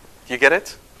 Do you get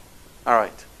it? All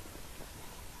right.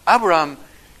 Abram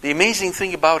The amazing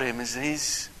thing about him is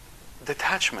his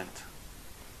detachment.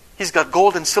 He's got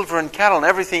gold and silver and cattle and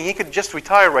everything. He could just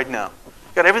retire right now.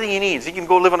 He's got everything he needs. He can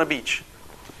go live on a beach.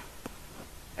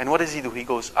 And what does he do? He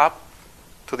goes up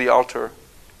to the altar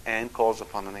and calls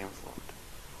upon the name of the Lord.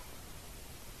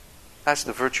 That's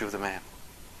the virtue of the man.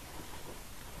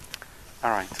 All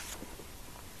right.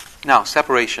 Now,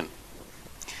 separation.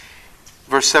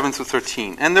 Verse 7 through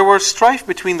 13. And there was strife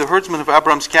between the herdsmen of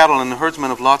Abram's cattle and the herdsmen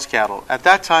of Lot's cattle. At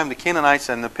that time the Canaanites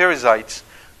and the Perizzites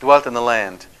dwelt in the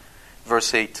land.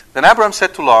 Verse 8. Then Abram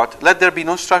said to Lot, Let there be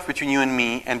no strife between you and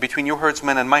me, and between your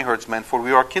herdsmen and my herdsmen, for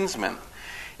we are kinsmen.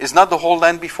 Is not the whole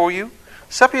land before you?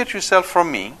 Separate yourself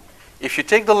from me. If you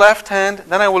take the left hand,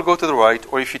 then I will go to the right,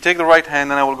 or if you take the right hand,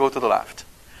 then I will go to the left.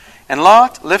 And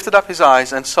Lot lifted up his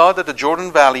eyes and saw that the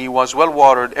Jordan Valley was well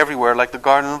watered everywhere, like the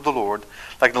garden of the Lord,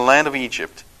 like the land of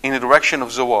Egypt, in the direction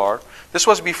of Zoar. This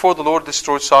was before the Lord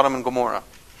destroyed Sodom and Gomorrah.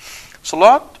 So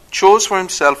Lot chose for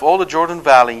himself all the Jordan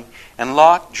Valley, and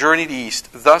Lot journeyed east.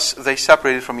 Thus they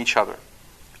separated from each other.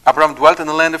 Abram dwelt in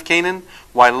the land of Canaan,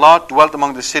 while Lot dwelt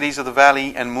among the cities of the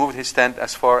valley and moved his tent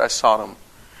as far as Sodom.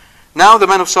 Now the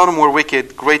men of Sodom were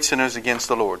wicked, great sinners against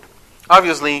the Lord.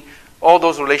 Obviously, all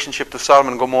those relationships to Sodom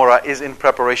and Gomorrah is in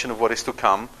preparation of what is to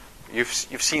come. You've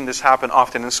seen this happen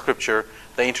often in Scripture.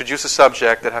 They introduce a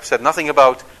subject that have said nothing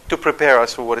about to prepare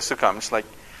us for what is to come. It's like,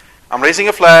 I'm raising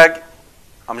a flag.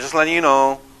 I'm just letting you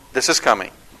know this is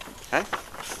coming. Okay?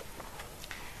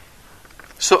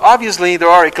 So obviously there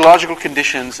are ecological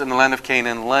conditions in the land of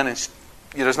Canaan. The land is,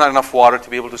 there's not enough water to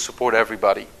be able to support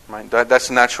everybody. Right? That's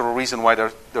the natural reason why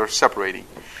they're separating.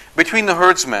 Between the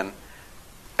herdsmen,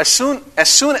 as soon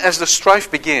as the strife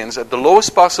begins at the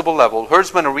lowest possible level,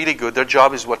 herdsmen are really good. Their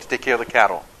job is what? To take care of the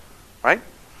cattle. Right?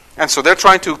 And so they're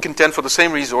trying to contend for the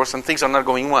same resource, and things are not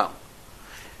going well.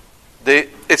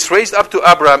 It's raised up to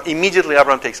Abram. Immediately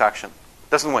Abram takes action.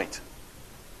 Doesn't wait.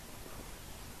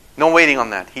 No waiting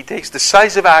on that. He takes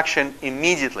decisive action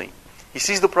immediately. He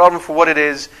sees the problem for what it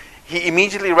is. He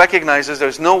immediately recognizes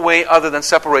there's no way other than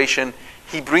separation.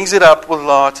 He brings it up with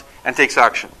Lot and takes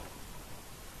action.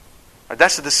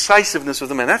 That's the decisiveness of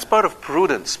the man. That's part of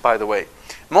prudence, by the way.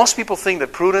 Most people think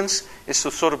that prudence is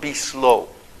to sort of be slow.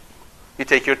 You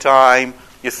take your time,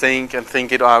 you think and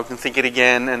think it out and think it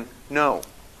again. And no.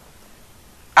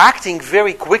 Acting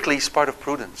very quickly is part of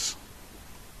prudence.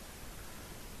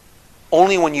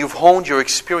 Only when you've honed your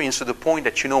experience to the point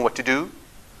that you know what to do,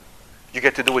 you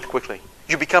get to do it quickly.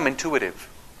 You become intuitive.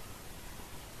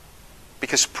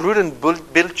 Because prudence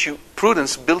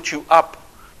built you up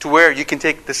to where you can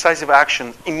take decisive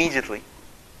action immediately.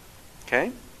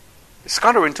 Okay? It's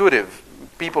counterintuitive.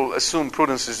 People assume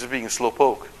prudence is being a slow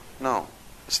poke. No.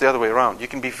 It's the other way around. You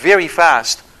can be very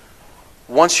fast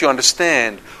once you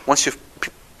understand, once you've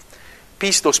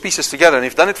pieced those pieces together, and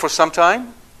you've done it for some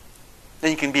time, then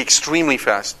you can be extremely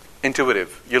fast,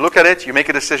 intuitive. You look at it, you make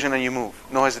a decision, and you move.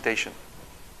 No hesitation.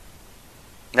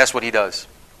 That's what he does.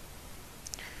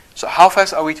 So how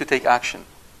fast are we to take action?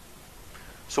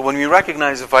 So when we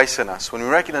recognize a vice in us, when we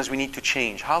recognize we need to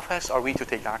change, how fast are we to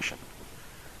take action?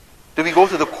 Do we go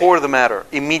to the core of the matter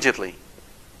immediately?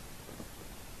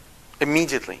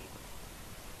 Immediately.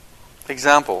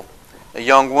 Example, a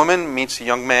young woman meets a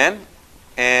young man,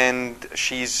 and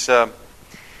she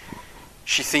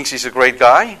thinks he's a great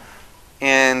guy,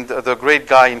 and the great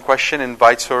guy in question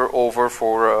invites her over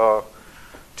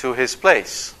to his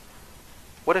place.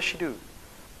 What does she do?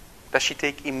 Does she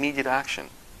take immediate action?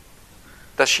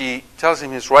 Does she tells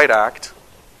him his right act,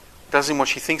 tells him what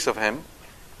she thinks of him,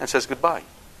 and says goodbye?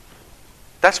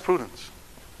 That's prudence.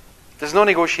 There's no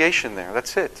negotiation there.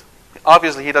 That's it.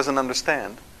 Obviously, he doesn't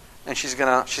understand, and she's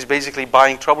basically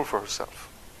buying trouble for herself.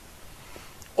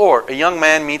 Or a young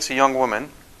man meets a young woman,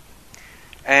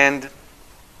 and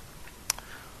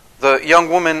the young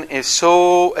woman is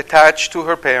so attached to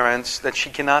her parents that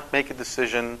she cannot make a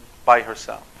decision by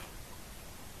herself.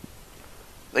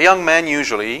 The young man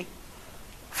usually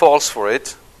falls for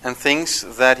it and thinks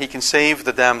that he can save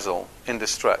the damsel in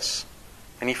distress.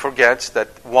 And he forgets that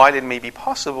while it may be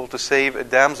possible to save a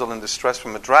damsel in distress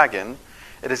from a dragon,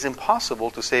 it is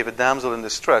impossible to save a damsel in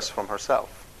distress from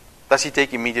herself. Does he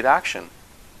take immediate action?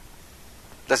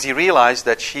 Does he realize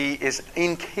that she is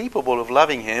incapable of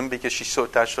loving him because she's so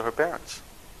attached to her parents?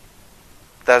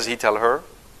 Does he tell her,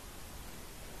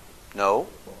 no,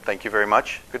 thank you very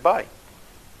much, goodbye?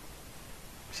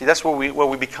 See, that's where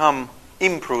we become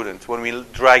imprudent, when we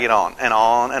drag it on and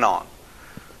on and on.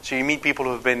 So you meet people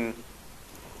who have been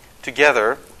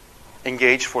together,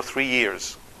 engaged for 3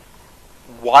 years.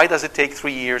 Why does it take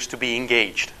 3 years to be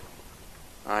engaged?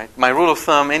 All right? My rule of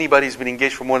thumb, anybody who's been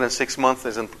engaged for more than 6 months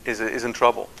is in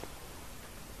trouble.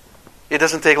 it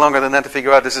doesn't take longer than that to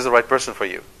figure out this is the right person for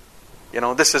you.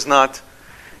 This is not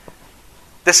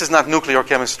nuclear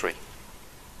chemistry.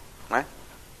 Right?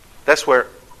 That's where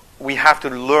we have to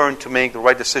learn to make the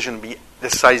right decision, be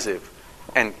decisive,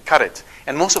 and cut it.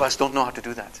 And most of us don't know how to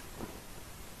do that.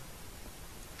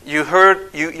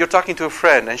 You're talking to a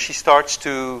friend, and she starts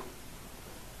to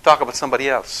talk about somebody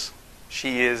else.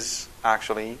 She is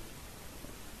actually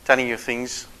telling you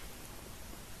things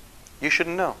you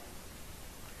shouldn't know.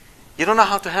 You don't know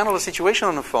how to handle a situation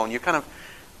on the phone. You kind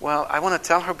of, I want to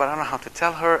tell her, but I don't know how to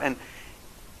tell her. And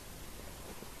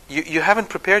you haven't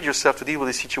prepared yourself to deal with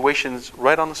these situations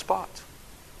right on the spot.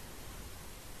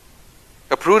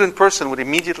 A prudent person would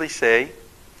immediately say,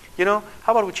 how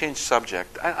about we change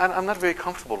subject? I'm not very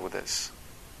comfortable with this.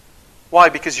 Why?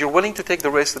 Because you're willing to take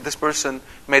the risk that this person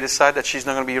may decide that she's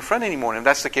not going to be your friend anymore. And if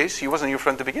that's the case, she wasn't your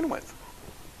friend to begin with.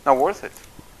 Not worth it.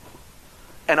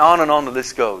 And on the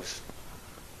list goes.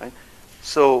 Right?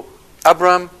 So,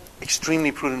 Abram,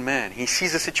 extremely prudent man. He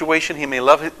sees the situation. He may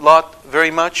love Lot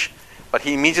very much, but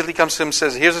he immediately comes to him and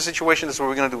says, here's the situation. This is what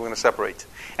we're going to do. We're going to separate.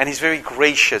 And he's very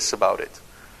gracious about it.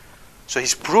 So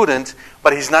he's prudent,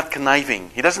 but he's not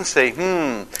conniving. He doesn't say,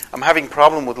 I'm having a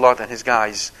problem with Lot and his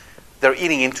guys. They're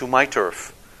eating into my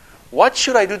turf. What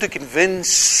should I do to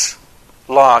convince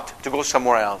Lot to go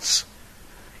somewhere else?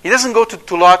 He doesn't go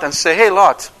to Lot and say, hey,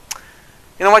 Lot,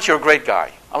 you know what? You're a great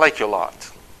guy. I like you a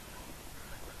lot.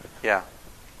 Yeah,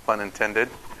 pun intended.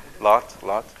 Lot.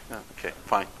 Yeah, okay,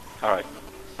 fine. All right.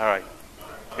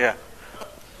 Yeah.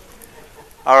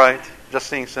 All right. Just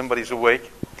seeing somebody's awake.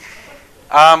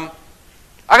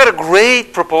 I got a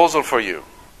great proposal for you.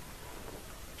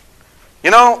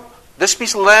 This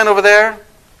piece of land over there,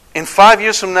 in 5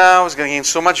 years from now, is going to gain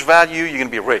so much value, you're going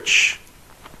to be rich.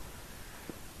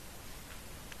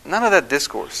 None of that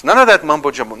discourse. None of that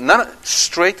mumbo-jumbo.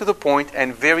 Straight to the point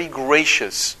and very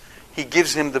gracious. He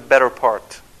gives him the better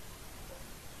part.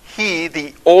 He,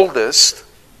 the oldest,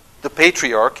 the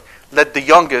patriarch, let the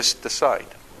youngest decide.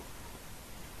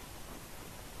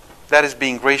 That is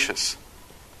being gracious.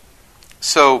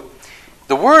 So,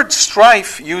 the word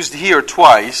strife used here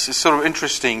twice is sort of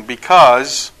interesting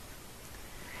because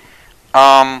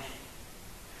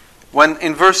when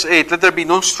in verse 8, let there be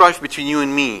no strife between you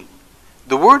and me.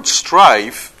 The word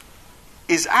strife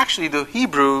is actually the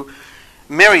Hebrew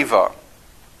merivah,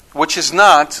 which is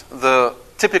not the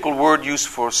typical word used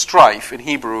for strife in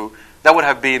Hebrew. That would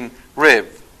have been rib.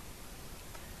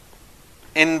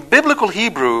 In biblical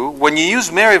Hebrew, when you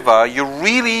use merivah, you're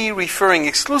really referring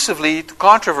exclusively to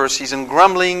controversies and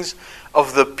grumblings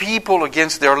of the people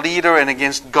against their leader and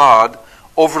against God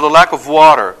over the lack of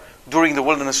water during the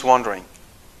wilderness wandering.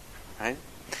 Right?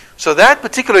 So that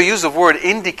particular use of word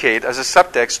indicate as a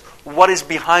subtext what is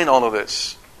behind all of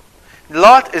this.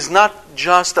 Lot is not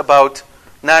just about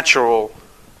natural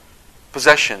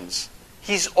possessions.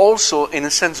 He's also, in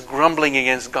a sense, grumbling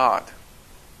against God.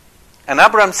 And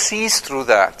Abram sees through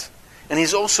that. And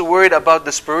he's also worried about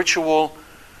the spiritual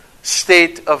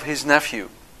state of his nephew.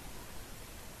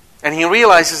 And he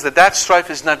realizes that strife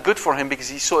is not good for him because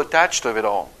he's so attached to it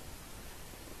all.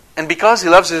 And because he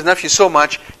loves his nephew so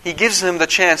much, he gives him the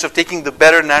chance of taking the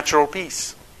better natural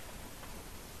peace.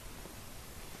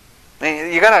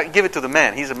 You got to give it to the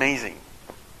man. He's amazing.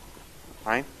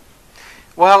 Right?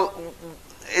 Well,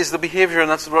 is the behavior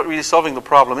not really solving the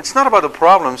problem? It's not about the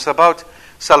problem. It's about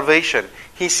salvation.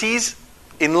 He sees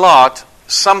in Lot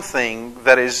something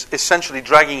that is essentially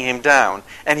dragging him down,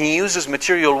 and he uses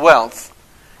material wealth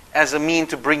as a mean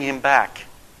to bring him back.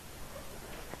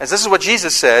 As this is what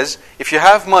Jesus says, if you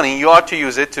have money, you ought to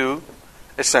use it to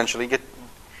essentially get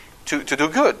to do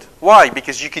good. Why?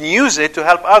 Because you can use it to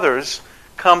help others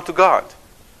come to God.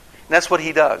 And that's what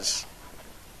he does.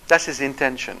 That's his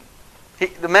intention.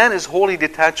 The man is wholly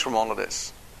detached from all of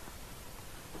this.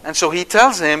 And so he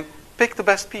tells him, pick the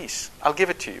best piece. I'll give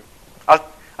it to you.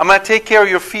 I'm going to take care of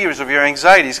your fears, of your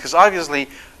anxieties, because obviously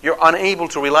you're unable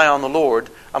to rely on the Lord.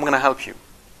 I'm going to help you.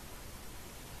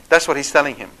 That's what he's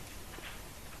telling him.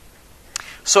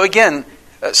 So again,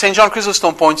 St. John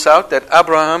Chrysostom points out that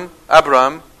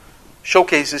Abram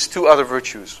showcases two other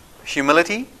virtues.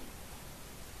 Humility,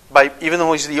 even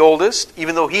though he's the oldest,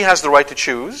 even though he has the right to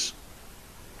choose,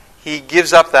 he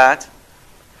gives up that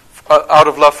out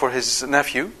of love for his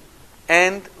nephew,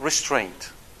 and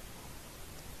restraint.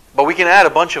 But we can add a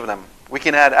bunch of them. We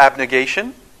can add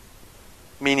abnegation,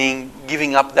 meaning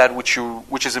giving up that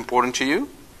which is important to you.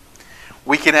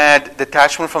 We can add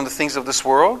detachment from the things of this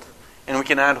world, and we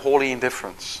can add holy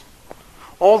indifference.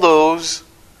 All those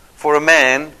for a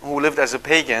man who lived as a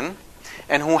pagan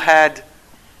and who had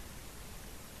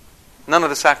none of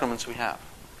the sacraments we have.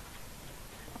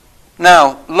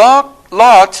 Now, Lot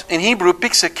Lot, in Hebrew,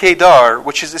 picks a Kedar,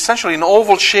 which is essentially an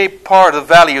oval-shaped part of the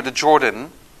valley of the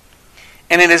Jordan,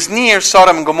 and it is near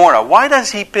Sodom and Gomorrah. Why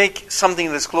does he pick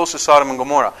something that's close to Sodom and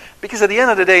Gomorrah? Because at the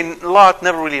end of the day, Lot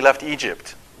never really left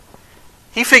Egypt.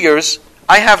 He figures,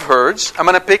 I have herds, I'm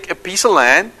going to pick a piece of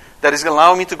land that is going to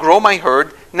allow me to grow my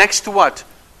herd next to what?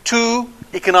 2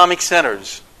 economic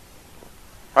centers.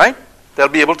 Right? They'll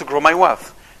be able to grow my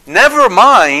wealth. Never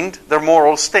mind their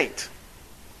moral state.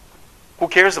 Who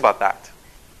cares about that?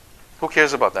 Who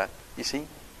cares about that? You see?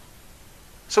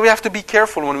 So we have to be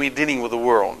careful when we're dealing with the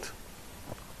world.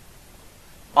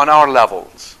 On our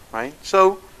levels. Right?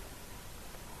 So,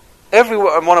 every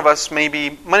one of us,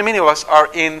 many of us are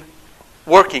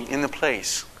working in the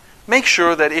place. Make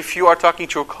sure that if you are talking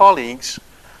to your colleagues,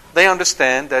 they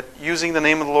understand that using the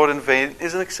name of the Lord in vain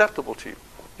isn't acceptable to you.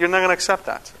 You're not going to accept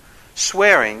that.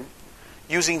 Swearing,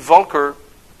 using vulgar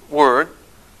word,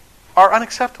 are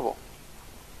unacceptable.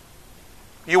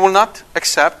 You will not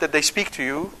accept that they speak to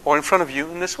you or in front of you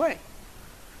in this way.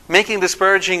 Making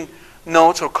disparaging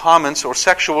notes or comments or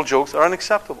sexual jokes are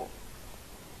unacceptable.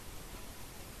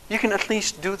 You can at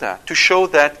least do that to show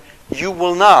that you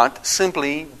will not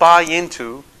simply buy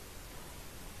into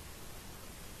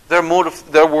their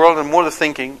world and mode of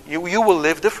thinking. You will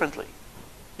live differently.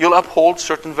 You'll uphold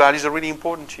certain values that are really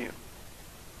important to you.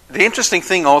 The interesting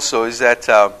thing also is that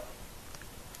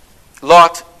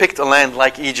Lot picked a land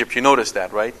like Egypt. You noticed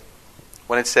that, right?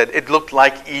 When it said it looked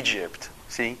like Egypt.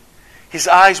 See? His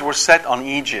eyes were set on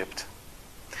Egypt.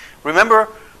 Remember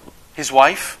his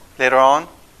wife later on?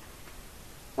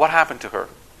 What happened to her?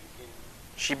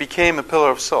 She became a pillar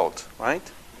of salt, right?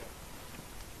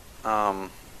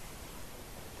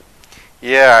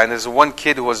 Yeah, and there's one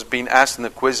kid who was being asked in the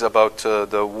quiz about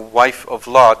the wife of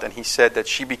Lot, and he said that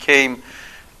she became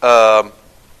a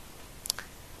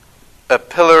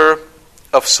pillar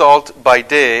of salt by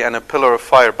day and a pillar of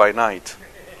fire by night.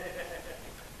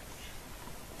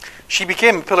 She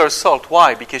became a pillar of salt.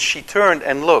 Why? Because she turned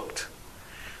and looked.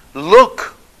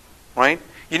 Look, right?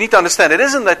 You need to understand, it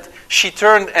isn't that she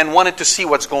turned and wanted to see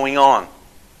what's going on.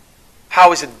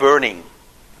 How is it burning?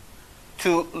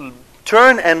 To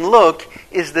turn and look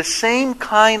is the same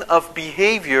kind of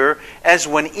behavior as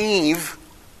when Eve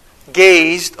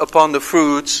gazed upon the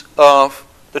fruits of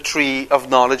the tree of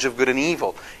knowledge of good and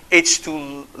evil. It's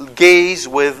to gaze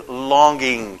with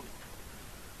longing.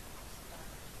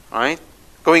 Right?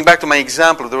 Going back to my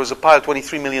example, there was a pile of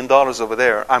 $23 million over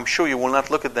there. I'm sure you will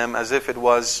not look at them as if it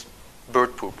was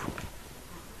bird poop.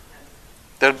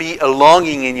 There'll be a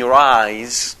longing in your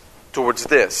eyes towards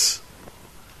this.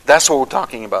 That's what we're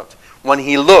talking about. When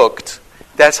he looked,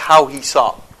 that's how he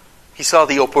saw. He saw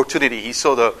the opportunity. He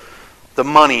saw the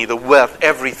money, the wealth,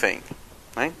 everything.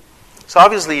 Right? So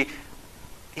obviously,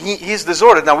 he's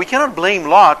disordered. Now, we cannot blame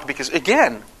Lot because,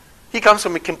 again, he comes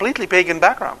from a completely pagan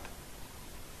background.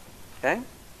 Okay?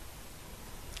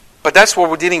 But that's what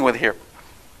we're dealing with here.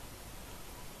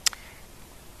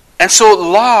 And so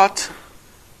Lot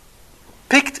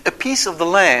picked a piece of the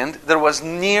land that was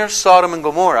near Sodom and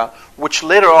Gomorrah, which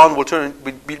later on will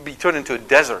be turned into a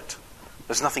desert.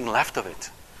 There's nothing left of it.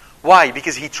 Why?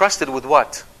 Because he trusted with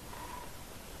what?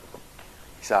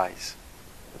 His eyes.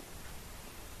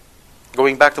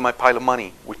 Going back to my pile of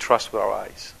money, we trust with our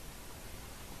eyes.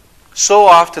 So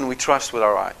often we trust with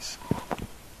our eyes.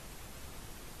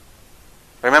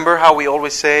 Remember how we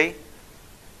always say,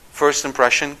 first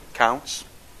impression counts?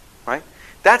 Right?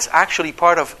 That's actually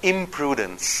part of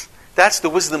imprudence. That's the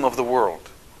wisdom of the world.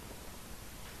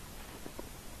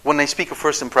 When they speak of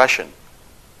first impression,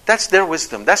 that's their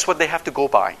wisdom. That's what they have to go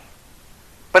by.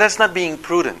 But that's not being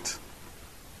prudent.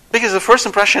 Because the first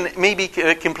impression may be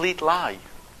a complete lie.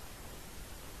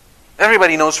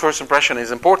 Everybody knows first impression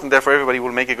is important, therefore everybody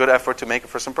will make a good effort to make a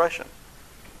first impression.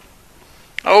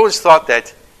 I always thought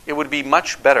that it would be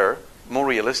much better, more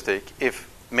realistic, if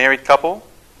married couple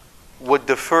would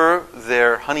defer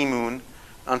their honeymoon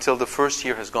until the first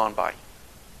year has gone by.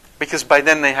 Because by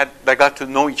then they got to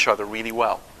know each other really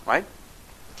well, right?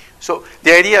 So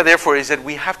the idea, therefore, is that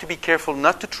we have to be careful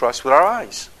not to trust with our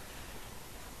eyes.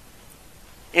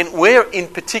 And where in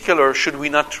particular should we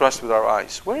not trust with our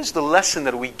eyes? Where is the lesson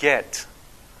that we get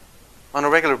on a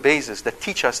regular basis that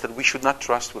teach us that we should not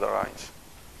trust with our eyes?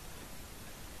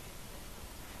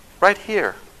 Right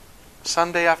here,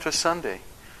 Sunday after Sunday,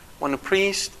 when the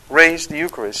priest raised the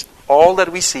Eucharist, all that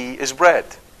we see is bread.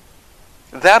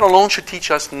 That alone should teach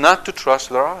us not to trust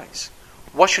with our eyes.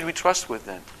 What should we trust with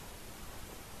then?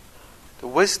 The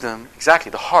wisdom, exactly,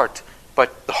 the heart,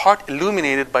 but the heart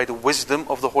illuminated by the wisdom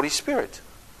of the Holy Spirit.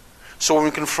 So when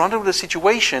we're confronted with a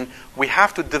situation, we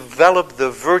have to develop the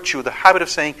virtue, the habit of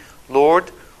saying, Lord,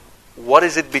 what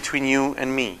is it between you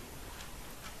and me?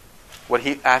 What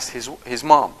he asked his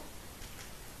mom.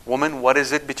 Woman, what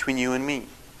is it between you and me?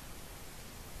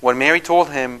 When Mary told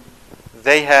him,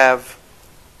 they have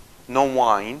no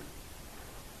wine,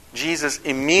 Jesus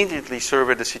immediately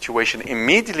surveyed the situation,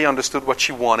 immediately understood what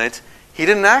she wanted. He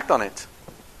didn't act on it.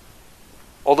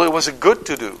 Although it was a good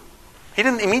to do. He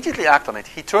didn't immediately act on it.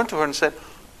 He turned to her and said,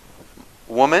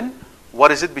 woman,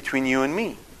 what is it between you and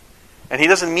me? And he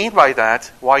doesn't mean by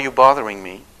that, why are you bothering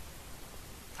me?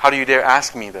 How do you dare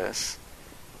ask me this?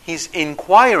 He's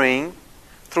inquiring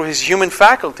through his human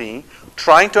faculty,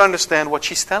 trying to understand what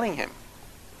she's telling him.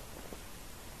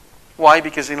 Why?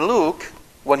 Because in Luke,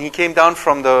 when he came down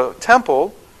from the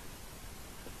temple,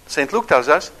 St. Luke tells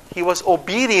us, he was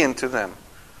obedient to them.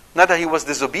 Not that he was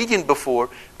disobedient before,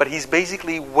 but he's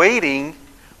basically waiting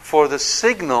for the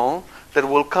signal that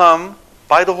will come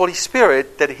by the Holy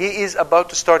Spirit that he is about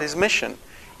to start his mission.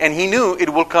 And he knew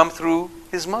it will come through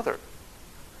his mother.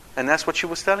 And that's what she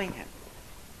was telling him.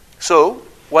 So,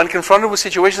 when confronted with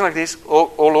situations like this,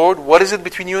 oh Lord, what is it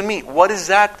between you and me? What is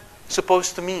that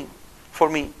supposed to mean for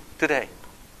me today?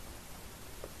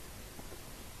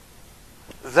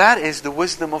 That is the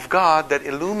wisdom of God that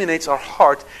illuminates our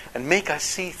heart and make us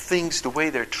see things the way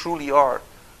they truly are.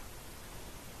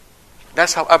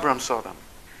 That's how Abram saw them.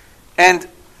 And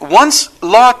once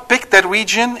Lot picked that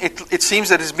region, it seems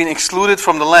that it's been excluded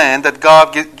from the land that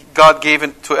God gave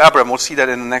it to Abram. We'll see that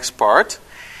in the next part.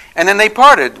 And then they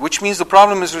parted, which means the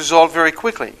problem is resolved very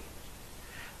quickly.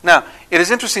 Now, it is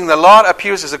interesting that Lot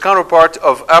appears as a counterpart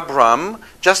of Abram,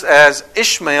 just as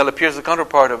Ishmael appears as a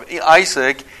counterpart of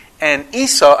Isaac, and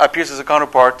Esau appears as a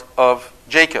counterpart of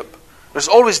Jacob. There's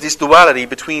always this duality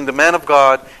between the man of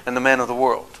God and the man of the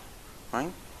world.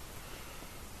 Right?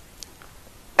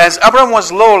 As Abram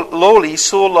was lowly,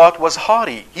 so Lot was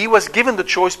haughty. He was given the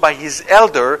choice by his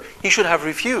elder. He should have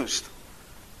refused.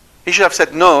 He should have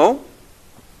said, no,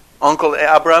 Uncle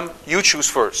Abram, you choose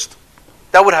first.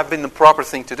 That would have been the proper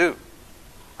thing to do.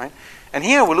 Right? And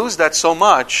here we lose that so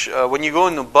much. When you go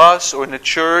in a bus or in a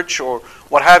church or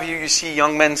what have you, you see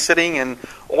young men sitting and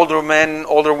older men,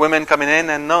 older women coming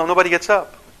in, and nobody gets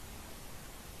up.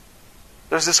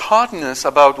 There's this haughtiness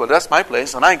about, well, that's my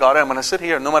place, and I got it, I'm going to sit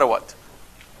here no matter what.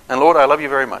 And Lord, I love you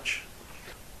very much.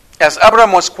 As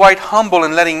Abram was quite humble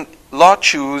in letting Lot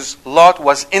choose, Lot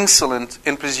was insolent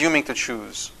in presuming to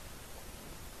choose.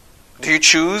 Do you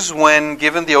choose when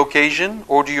given the occasion,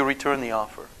 or do you return the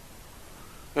offer?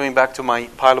 Going back to my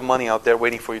pile of money out there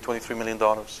waiting for you, $23 million.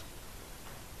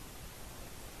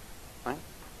 Right?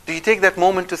 Do you take that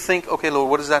moment to think, okay, Lord,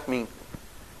 what does that mean?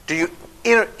 Do you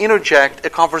interject a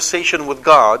conversation with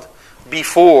God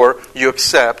before you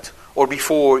accept or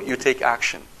before you take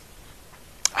action?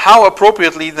 How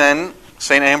appropriately then,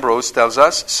 St. Ambrose tells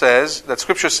us,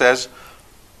 Scripture says,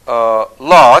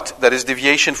 Lot, that is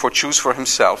deviation for choose for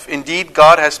himself. Indeed,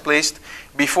 God has placed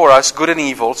before us good and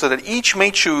evil, so that each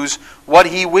may choose what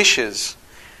he wishes.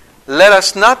 Let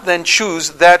us not then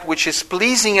choose that which is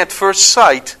pleasing at first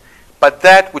sight, but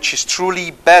that which is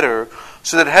truly better,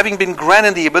 so that having been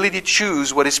granted the ability to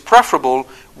choose what is preferable,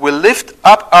 we'll lift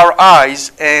up our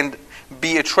eyes and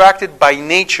be attracted by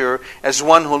nature as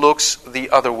one who looks the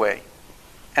other way.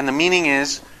 And the meaning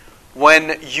is,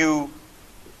 when you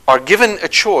are given a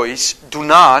choice, do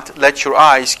not let your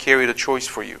eyes carry the choice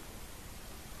for you.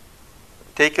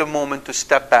 Take a moment to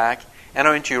step back,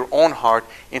 enter into your own heart,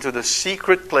 into the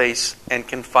secret place, and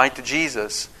confide to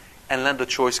Jesus, and let the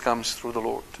choice come through the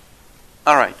Lord.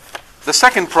 All right. The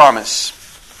second promise,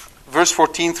 verse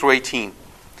 14 through 18.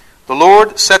 The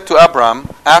Lord said to Abram,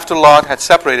 after Lot had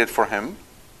separated from him,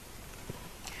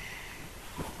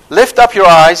 lift up your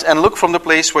eyes and look from the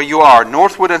place where you are,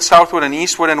 northward and southward and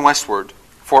eastward and westward.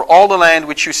 For all the land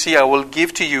which you see I will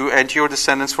give to you and to your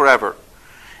descendants forever.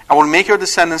 I will make your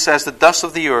descendants as the dust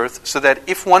of the earth, so that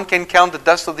if one can count the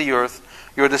dust of the earth,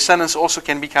 your descendants also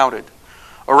can be counted.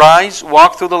 Arise,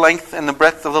 walk through the length and the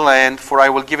breadth of the land, for I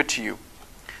will give it to you.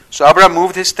 So Abram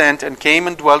moved his tent and came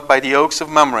and dwelt by the oaks of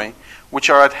Mamre, which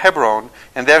are at Hebron,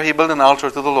 and there he built an altar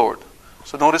to the Lord.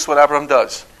 So notice what Abram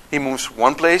does. He moves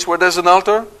one place where there's an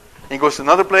altar, and he goes to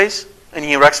another place, and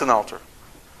he erects an altar.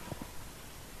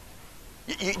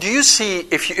 Do you see,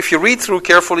 if you read through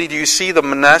carefully, do you see the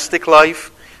monastic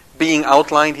life being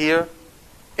outlined here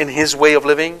in his way of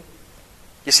living?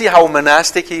 You see how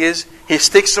monastic he is? He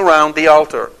sticks around the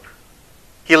altar.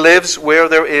 He lives where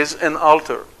there is an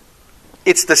altar.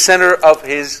 It's the center of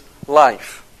his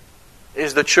life.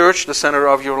 Is the church the center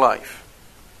of your life?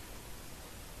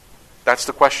 That's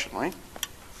the question, right?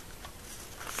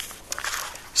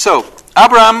 So,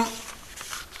 Abram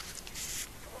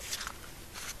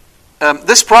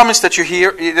This promise that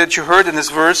you heard in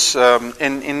this verse,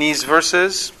 in these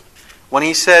verses, when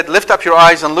he said, "Lift up your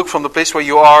eyes and look from the place where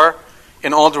you are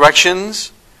in all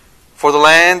directions, for the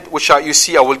land which you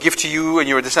see I will give to you and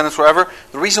your descendants forever."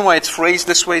 The reason why it's phrased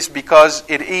this way is because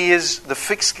it is the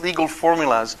fixed legal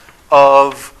formulas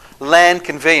of land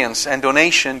conveyance and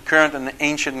donation current in the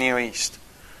ancient Near East.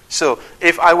 So,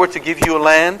 if I were to give you a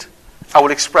land, I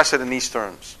would express it in these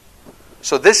terms.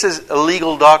 So this is a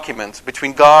legal document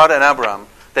between God and Abram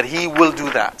that he will do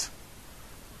that.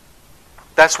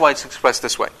 That's why it's expressed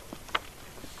this way.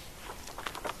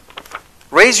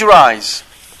 Raise your eyes.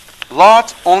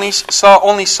 Lot saw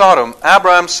only Sodom.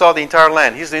 Abram saw the entire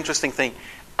land. Here's the interesting thing.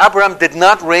 Abram did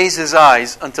not raise his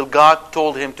eyes until God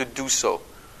told him to do so.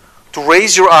 To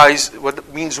raise your eyes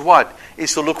means what?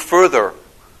 Is to look further.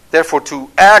 Therefore,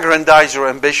 to aggrandize your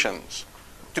ambitions.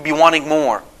 To be wanting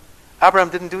more. Abram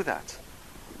didn't do that.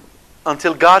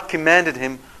 Until God commanded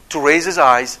him to raise his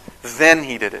eyes, then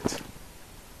he did it.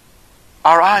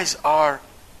 Our eyes are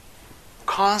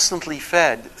constantly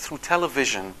fed through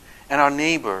television and our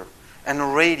neighbor and the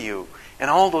radio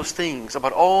and all those things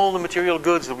about all the material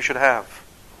goods that we should have.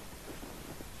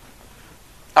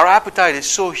 Our appetite is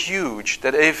so huge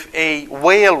that if a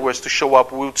whale was to show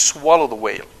up, we would swallow the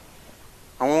whale.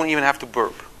 And we won't even have to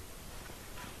burp.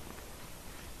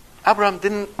 Abram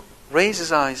didn't raise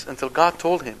his eyes until God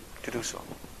told him to do so.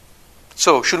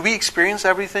 So, should we experience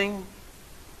everything?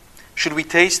 Should we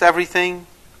taste everything?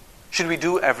 Should we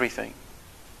do everything?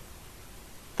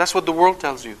 That's what the world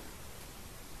tells you.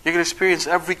 You're going to experience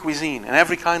every cuisine and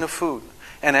every kind of food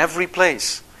and every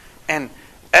place and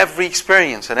every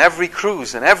experience and every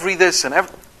cruise and every this and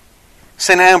every...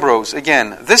 St. Ambrose,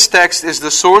 again, this text is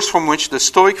the source from which the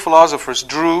Stoic philosophers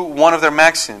drew one of their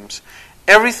maxims.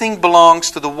 Everything belongs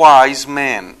to the wise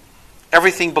man.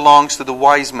 Everything belongs to the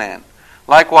wise man.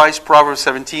 Likewise, Proverbs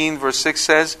 17 verse 6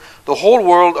 says, "The whole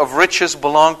world of riches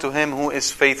belong to him who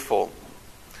is faithful."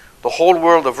 The whole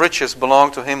world of riches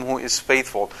belong to him who is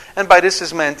faithful. And by this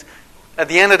is meant, at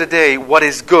the end of the day, what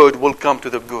is good will come to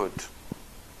the good.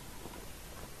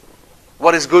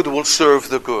 What is good will serve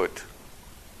the good.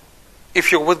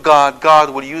 If you're with God,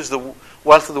 God will use the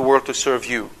wealth of the world to serve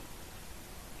you.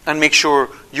 And make sure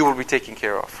you will be taken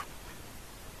care of.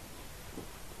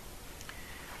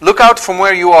 Look out from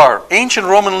where you are. Ancient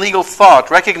Roman legal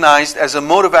thought recognized as a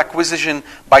mode of acquisition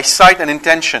by sight and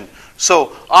intention.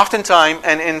 So, oftentimes,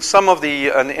 and in some of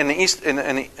the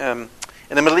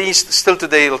in the Middle East, still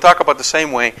today, they'll talk about the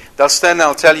same way. They'll stand and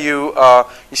they'll tell you,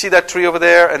 you see that tree over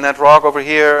there, and that rock over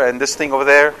here, and this thing over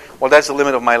there? Well, that's the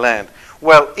limit of my land.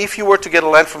 Well, if you were to get a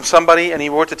land from somebody, and he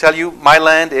were to tell you, my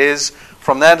land is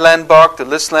from that landmark to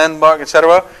this landmark,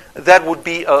 etc., that would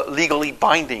be legally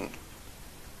binding.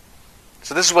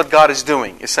 So this is what God is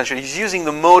doing, essentially. He's using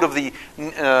the mode of the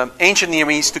ancient Near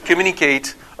East to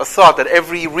communicate a thought that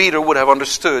every reader would have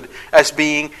understood as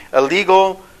being a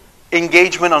legal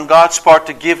engagement on God's part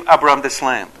to give Abram this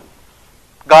land.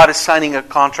 God is signing a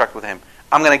contract with him.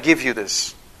 I'm going to give you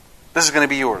this. This is going to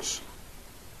be yours.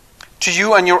 To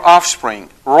you and your offspring.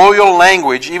 Royal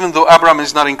language, even though Abram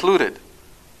is not included.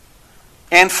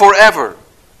 And forever.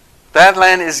 That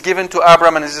land is given to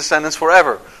Abram and his descendants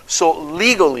forever. So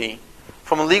legally,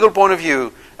 from a legal point of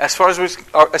view, as far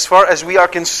as we are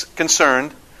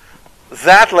concerned,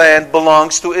 that land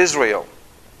belongs to Israel.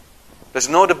 There's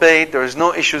no debate, there is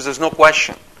no issues, there's no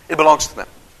question. It belongs to them.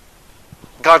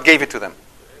 God gave it to them.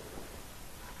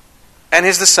 And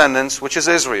his descendants, which is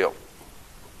Israel.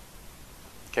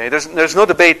 Okay, there's no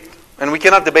debate, and we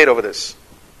cannot debate over this.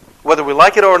 Whether we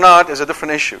like it or not is a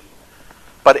different issue.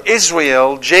 But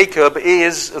Israel, Jacob,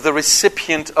 is the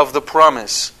recipient of the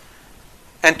promise.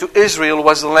 And to Israel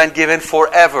was the land given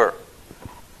forever.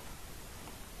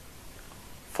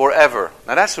 Forever.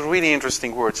 Now that's a really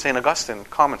interesting word. St. Augustine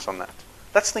comments on that.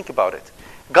 Let's think about it.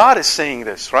 God is saying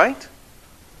this, right?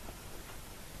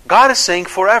 God is saying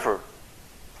forever.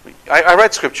 I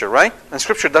read Scripture, right? And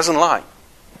Scripture doesn't lie.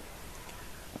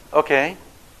 Okay.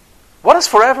 What does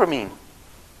forever mean?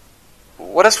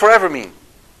 What does forever mean?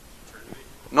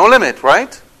 No limit,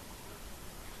 right?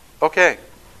 Okay.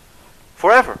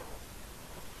 Forever.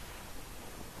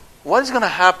 What is going to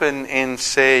happen in,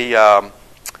 say, I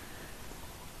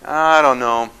don't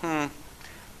know,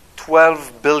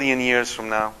 12 billion years from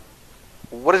now?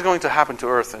 What is going to happen to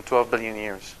Earth in 12 billion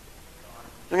years?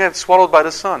 You're going to get swallowed by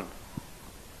the sun.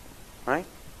 Right?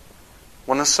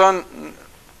 When the sun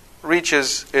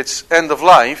reaches its end of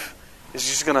life, it's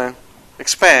just going to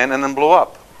expand and then blow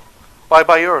up.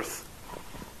 Bye-bye Earth.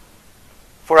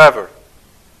 Forever.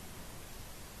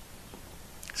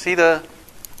 See the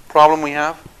problem we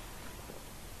have?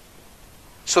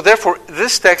 So therefore,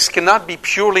 this text cannot be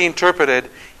purely interpreted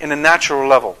in a natural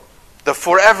level. The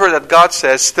forever that God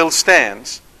says still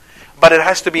stands, but it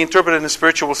has to be interpreted in a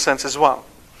spiritual sense as well.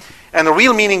 And the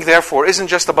real meaning, therefore, isn't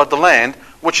just about the land,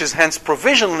 which is hence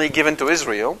provisionally given to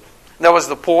Israel. That was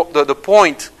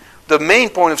the main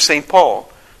point of St.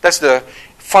 Paul. That's the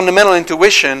fundamental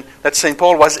intuition that St.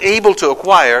 Paul was able to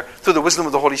acquire through the wisdom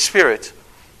of the Holy Spirit.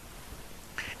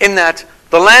 In that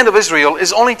the land of Israel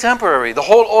is only temporary. The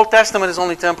whole Old Testament is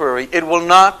only temporary. It will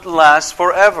not last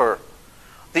forever.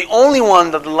 The only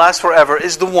one that will last forever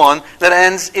is the one that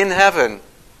ends in heaven,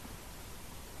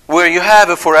 where you have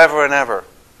it forever and ever.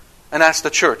 And that's the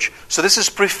church. So this is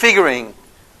prefiguring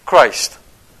Christ.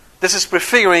 This is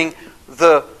prefiguring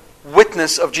the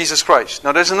witness of Jesus Christ.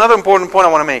 Now there's another important point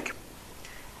I want to make.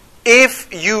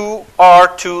 If you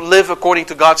are to live according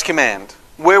to God's command,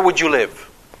 where would you live?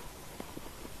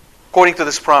 According to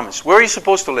this promise. Where are you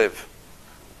supposed to live?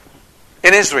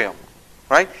 In Israel.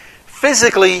 Right?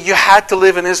 Physically, you had to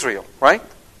live in Israel. Right?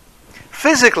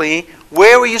 Physically,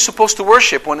 where were you supposed to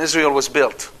worship when Israel was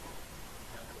built?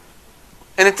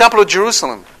 In the Temple of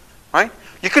Jerusalem. Right?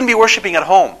 You couldn't be worshiping at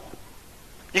home.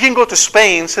 You can go to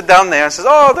Spain, sit down there and say,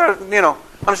 I'm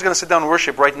just going to sit down and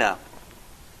worship right now.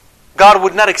 God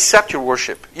would not accept your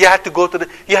worship. You had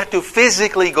to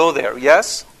physically go there.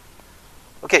 Yes?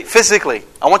 Okay, physically.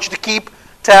 I want you to keep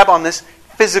tab on this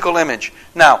physical image.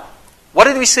 Now, what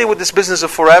did we say with this business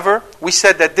of forever? We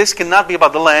said that this cannot be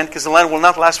about the land because the land will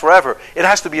not last forever. It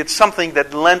has to be something that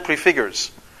the land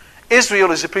prefigures. Israel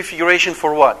is a prefiguration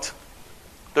for what?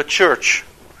 The church.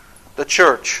 The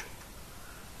church.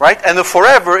 Right? And the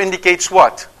forever indicates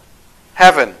what?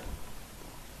 Heaven.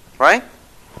 Right?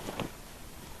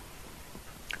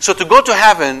 So to go to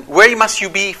heaven, where must you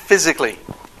be physically?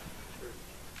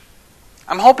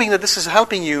 I'm hoping that this is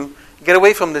helping you get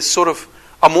away from this sort of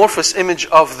amorphous image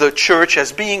of the church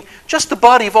as being just the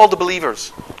body of all the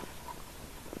believers.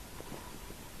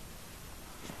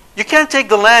 You can't take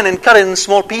the land and cut it in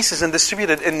small pieces and distribute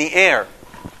it in the air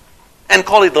and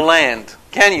call it the land.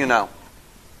 Can you now?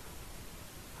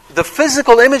 The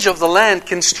physical image of the land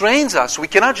constrains us. We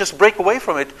cannot just break away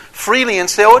from it freely and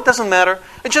say, it doesn't matter.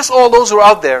 It's just all those who are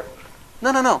out there.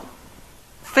 No.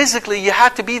 Physically, you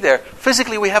had to be there.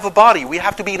 Physically, we have a body. We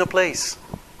have to be in a place.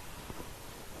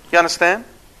 You understand?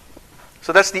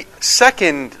 So that's the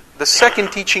second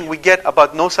teaching we get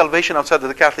about no salvation outside of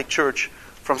the Catholic Church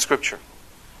from Scripture.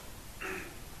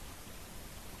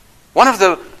 One of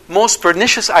the most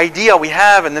pernicious idea we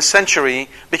have in this century,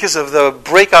 because of the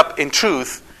breakup in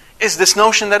truth, is this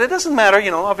notion that it doesn't matter,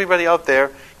 everybody out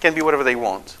there can be whatever they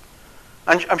want.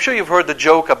 I'm sure you've heard the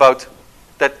joke about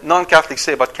that non-Catholics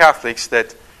say about Catholics,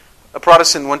 that a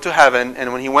Protestant went to heaven,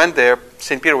 and when he went there,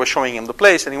 St. Peter was showing him the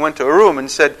place, and he went to a room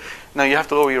and said, now you have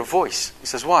to lower your voice. He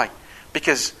says, why?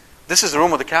 Because this is the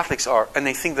room where the Catholics are, and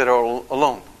they think that they're all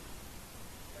alone.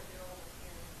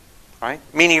 Right?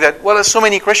 Meaning that, there's so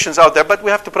many Christians out there, but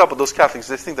we have to put up with those Catholics.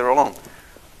 They think they're alone.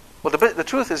 Well, the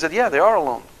truth is that, they are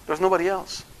alone. There's nobody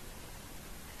else.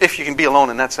 If you can be alone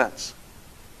in that sense.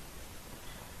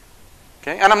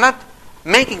 Okay? And I'm not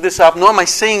making this up, nor am I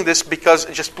saying this because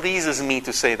it just pleases me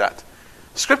to say that.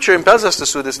 Scripture impels us to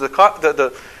do this. The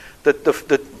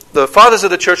fathers of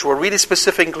the church were really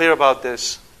specific and clear about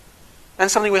this.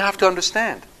 And something we have to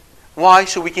understand. Why?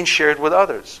 So we can share it with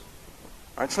others.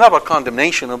 Right? It's not about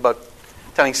condemnation, about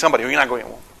telling somebody, you're not going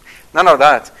home. None of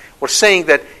that. We're saying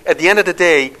that at the end of the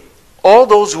day, all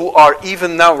those who are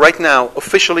even now, right now,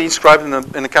 officially inscribed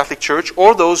in the Catholic Church,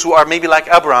 or those who are maybe like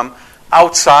Abram,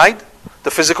 outside the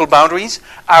physical boundaries,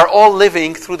 are all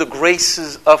living through the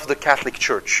graces of the Catholic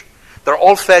Church. They're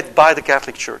all fed by the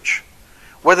Catholic Church.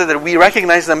 Whether we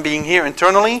recognize them being here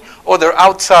internally, or they're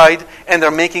outside and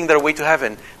they're making their way to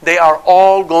heaven, they are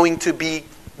all going to be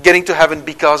getting to heaven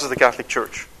because of the Catholic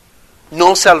Church.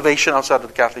 No salvation outside of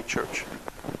the Catholic Church.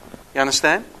 You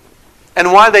understand?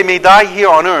 And while they may die here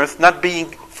on earth, not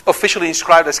being officially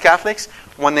inscribed as Catholics,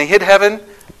 when they hit heaven,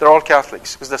 they're all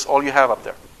Catholics, because that's all you have up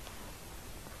there.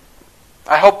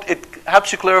 I hope it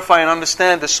helps you clarify and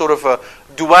understand this sort of a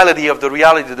duality of the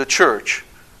reality of the church.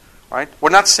 Right? We're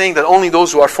not saying that only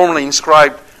those who are formally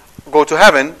inscribed go to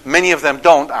heaven. Many of them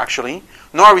don't, actually.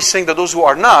 Nor are we saying that those who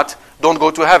are not don't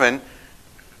go to heaven.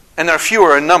 And there are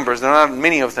fewer in numbers. There are not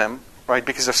many of them, right?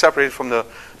 Because they're separated from the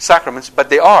sacraments. But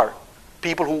they are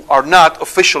people who are not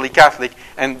officially Catholic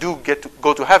and do get to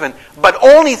go to heaven, but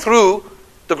only through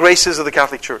the graces of the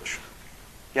Catholic Church.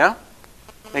 Yeah?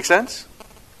 Make sense?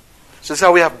 So that's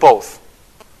how we have both.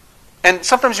 And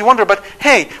sometimes you wonder, but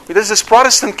hey, there's this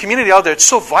Protestant community out there. It's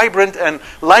so vibrant and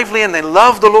lively, and they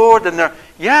love the Lord, and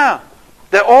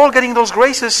they're all getting those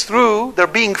graces they're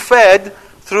being fed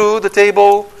through the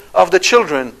table of the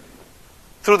children,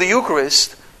 through the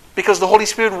Eucharist, because the Holy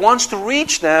Spirit wants to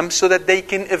reach them so that they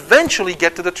can eventually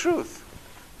get to the truth.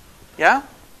 Yeah?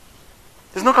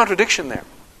 There's no contradiction there.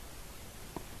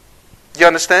 Do you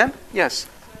understand? Yes. So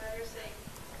now you're saying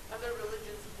other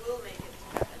religions will make it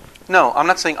to heaven? No, I'm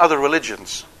not saying other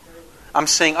religions. I'm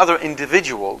saying other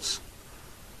individuals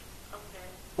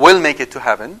will make it to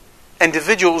heaven.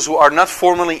 Individuals who are not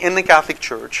formally in the Catholic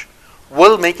Church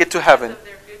will make it to heaven. Because of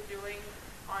their good doing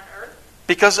on earth?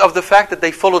 Because of the fact that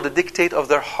they follow the dictate of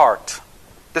their heart.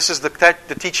 This is the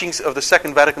teachings of the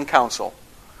Second Vatican Council.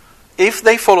 If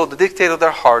they follow the dictate of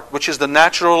their heart, which is the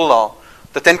natural law,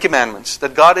 the Ten Commandments,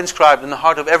 that God inscribed in the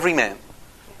heart of every man,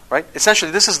 right?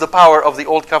 Essentially, this is the power of the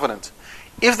Old Covenant.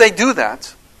 If they do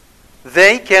that,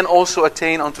 they can also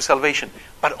attain unto salvation,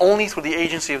 but only through the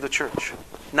agency of the Church,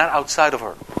 not outside of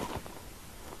her.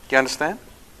 Do you understand?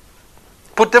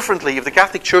 Put differently, if the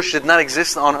Catholic Church did not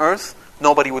exist on earth,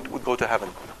 nobody would go to heaven.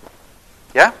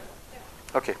 Yeah?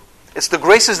 Okay. It's the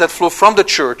graces that flow from the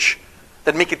Church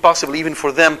that make it possible even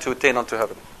for them to attain unto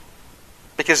heaven.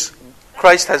 Because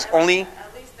Christ has only...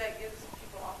 At least that gives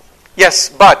people options. Yes,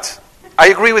 but I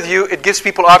agree with you, it gives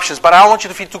people options, but I don't want you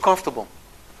to feel too comfortable.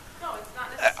 No, it's not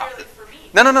necessarily for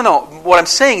me. No. What I'm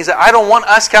saying is that I don't want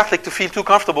us Catholic to feel too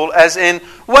comfortable as in,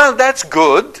 well, that's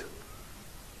good.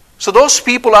 So those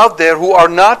people out there who are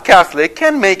not Catholic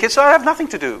can make it, so I have nothing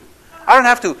to do. I don't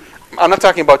have to. I'm not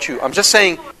talking about you. I'm just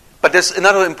saying, but there's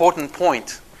another important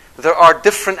point. There are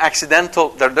different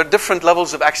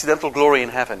levels of accidental glory in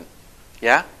heaven.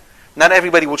 Yeah? Not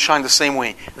everybody will shine the same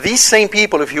way. These same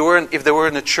people, if they were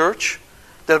in a church,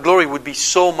 their glory would be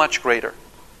so much greater.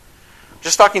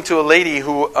 Just talking to a lady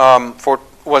who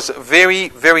was very,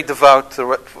 very devout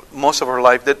most of her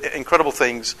life, did incredible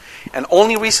things, and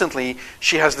only recently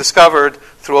she has discovered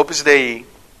through Opus Dei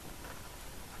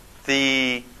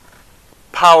the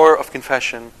power of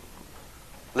confession,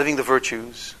 living the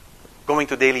virtues, going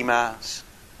to daily Mass.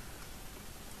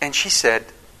 And she said,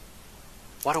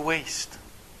 what a waste.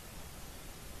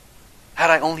 Had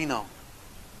I only known.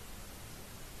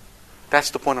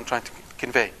 That's the point I'm trying to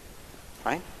convey.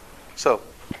 Right? So,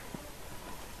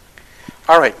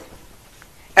 all right.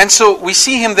 And so we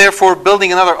see him therefore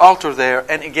building another altar there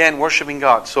and again worshiping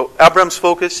God. So Abram's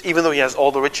focus, even though he has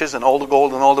all the riches and all the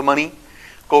gold and all the money,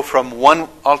 go from one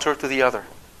altar to the other.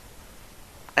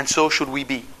 And so should we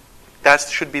be. That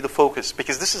should be the focus,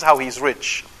 because this is how he's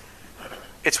rich.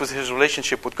 It's with his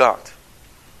relationship with God.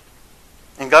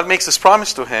 And God makes this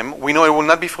promise to him. We know it will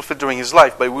not be fulfilled during his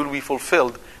life, but it will be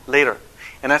fulfilled later.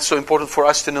 And that's so important for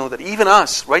us to know that even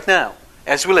us, right now,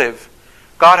 as we live,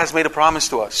 God has made a promise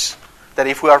to us that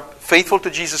if we are faithful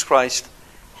to Jesus Christ,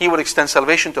 He would extend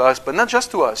salvation to us, but not just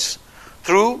to us.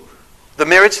 Through the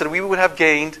merits that we would have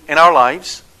gained in our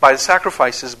lives, by the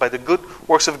sacrifices, by the good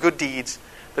works of good deeds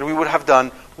that we would have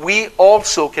done, we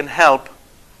also can help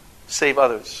save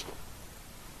others.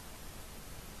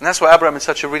 And that's why Abram is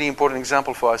such a really important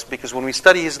example for us, because when we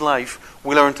study his life,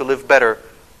 we learn to live better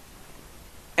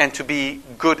and to be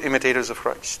good imitators of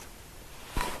Christ.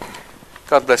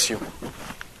 God bless you.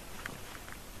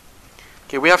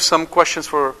 Okay, we have some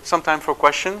time for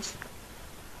questions.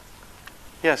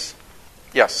 Yes.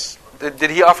 Yes.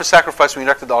 Did he offer sacrifice when he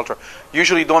erected the altar?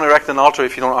 Usually you don't erect an altar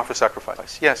if you don't offer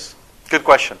sacrifice. Yes. Good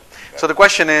question. So the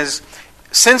question is,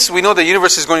 since we know the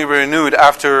universe is going to be renewed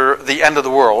after the end of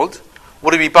the world,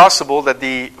 would it be possible that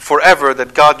the forever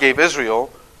that God gave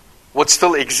Israel would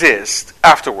still exist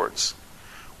afterwards?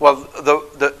 Well,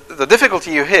 the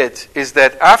difficulty you hit is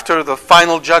that after the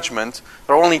final judgment,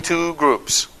 there are only two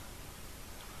groups.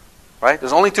 Right?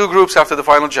 There's only two groups after the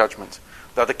final judgment.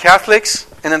 There are the Catholics,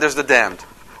 and then there's the damned.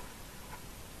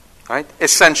 Right?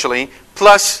 Essentially,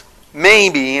 plus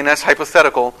maybe, and that's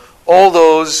hypothetical, all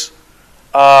those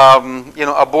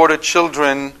aborted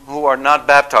children who are not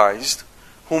baptized,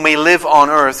 who may live on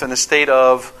earth in a state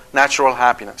of natural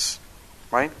happiness.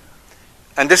 Right?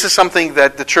 And this is something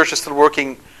that the church is still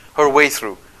working her way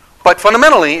through. But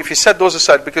fundamentally, if you set those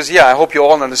aside, because I hope you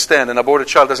all understand, an aborted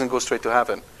child doesn't go straight to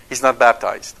heaven. He's not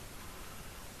baptized.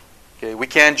 Okay, we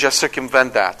can't just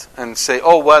circumvent that and say,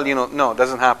 no, it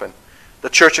doesn't happen. The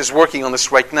church is working on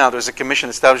this right now. There's a commission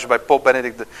established by Pope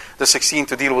Benedict XVI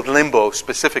to deal with limbo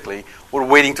specifically. We're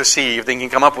waiting to see if they can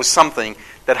come up with something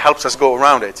that helps us go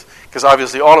around it. Because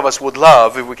obviously all of us would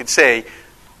love if we could say,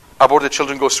 aborted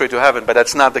children go straight to heaven, but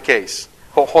that's not the case.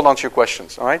 Hold on to your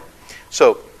questions, all right?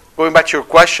 So, going back to your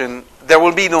question, there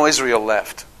will be no Israel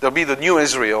left. There'll be the new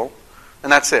Israel,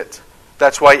 and that's it.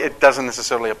 That's why it doesn't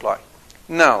necessarily apply.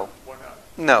 No. Why not?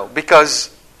 No,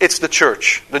 because it's the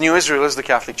church. The new Israel is the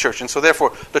Catholic Church, and so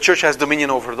therefore the church has dominion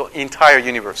over the entire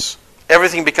universe.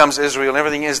 Everything becomes Israel,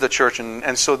 everything is the church,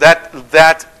 and so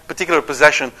that particular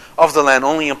possession of the land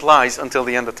only applies until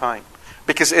the end of time.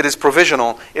 Because it is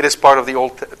provisional, it is part of the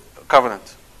old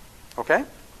covenant. Okay?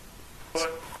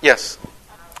 Yes.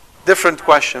 Different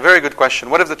question, very good question.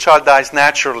 What if the child dies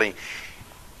naturally?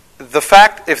 The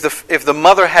fact, if the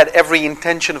mother had every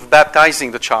intention of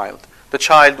baptizing the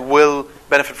child will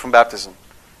benefit from baptism.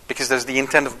 Because there's the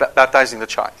intent of baptizing the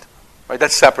child. Right?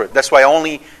 That's separate. That's why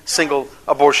only single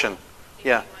abortion.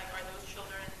 Yeah. Are those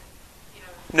children,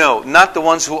 No, not the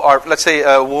ones who are, let's say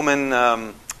a woman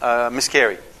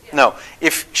miscarry. Yeah. No.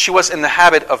 If she was in the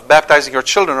habit of baptizing her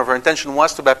children, or her intention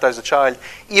was to baptize the child,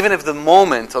 even if the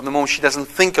moment she doesn't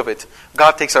think of it,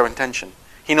 God takes our intention.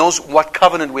 He knows what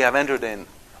covenant we have entered in,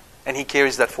 and He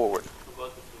carries that forward.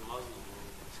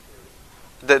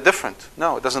 They're different.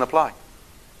 No, it doesn't apply.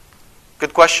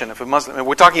 Good question. If a Muslim,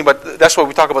 we're talking about, that's why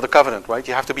we talk about the covenant, right?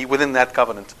 You have to be within that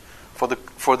covenant for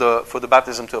the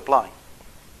baptism to apply.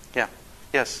 Yeah.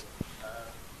 Yes.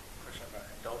 Question about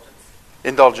indulgence.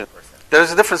 Indulgence. There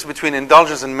is a difference between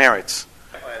indulgence and merits,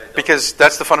 because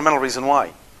that's the fundamental reason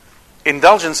why.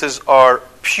 Indulgences are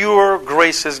pure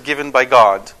graces given by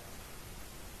God,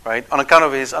 right, on account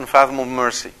of His unfathomable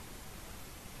mercy,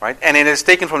 right, and it is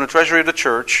taken from the treasury of the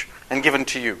church and given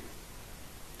to you.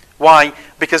 Why?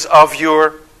 Because of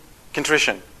your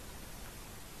contrition.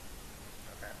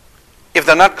 Okay. If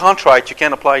they're not contrite, you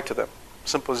can't apply it to them.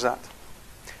 Simple as that.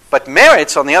 But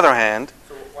merits, on the other hand,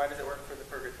 So why does it work for the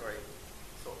purgatory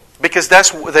souls? because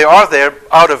they are there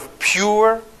out of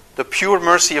the pure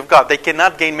mercy of God. They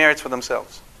cannot gain merits for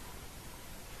themselves.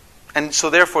 And so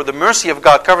therefore the mercy of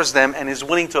God covers them and is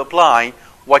willing to apply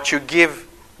what you give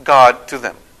God to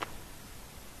them.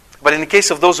 But in the case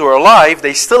of those who are alive,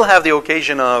 they still have the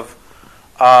occasion of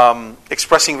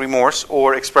expressing remorse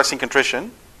or expressing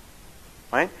contrition,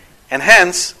 right? And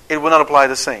hence, it will not apply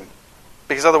the same.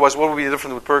 Because otherwise, what would be the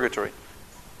difference with purgatory?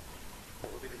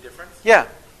 What would be the difference? Yeah.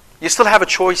 You still have a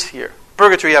choice here.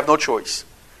 Purgatory, you have no choice.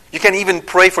 You can't even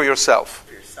pray for yourself.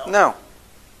 For yourself? No.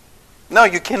 No,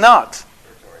 you cannot.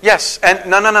 Purgatory. Yes, and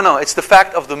no. It's the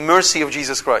fact of the mercy of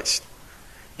Jesus Christ.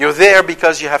 You're there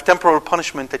because you have temporal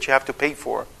punishment that you have to pay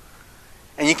for.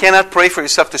 And you cannot pray for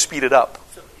yourself to speed it up.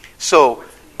 So,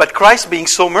 but Christ being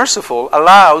so merciful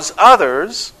allows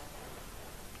others,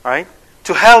 right,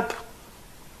 to help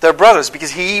their brothers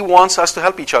because He wants us to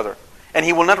help each other. And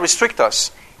He will not restrict us.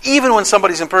 Even when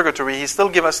somebody's in purgatory, He still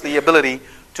gives us the ability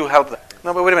to help them.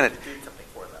 No, but wait a minute. Do something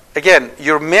for them. Again,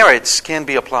 your merits can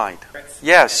be applied. Merits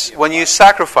Yes, can be when you applied.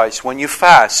 sacrifice, when you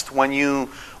fast, when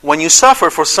you suffer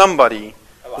for somebody,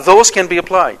 those can be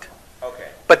applied. Okay.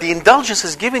 But the indulgence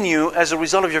is given you as a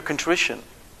result of your contrition.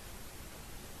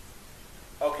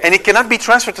 Okay. And it cannot be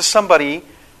transferred to somebody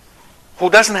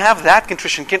who doesn't have that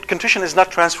contrition. Contrition is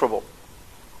not transferable.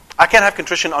 I can't have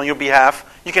contrition on your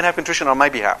behalf. You can have contrition on my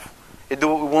behalf. It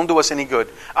won't do us any good.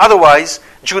 Otherwise,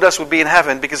 Judas would be in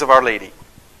heaven because of Our Lady.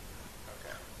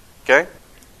 Okay?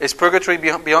 Is purgatory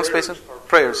beyond space and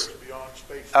prayers? Beyond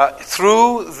space.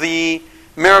 Through the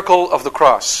miracle of the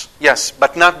cross. Yes,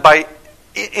 but not by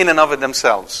in and of it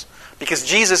themselves. Because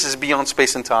Jesus is beyond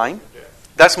space and time.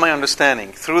 That's my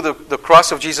understanding. Through the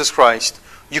cross of Jesus Christ,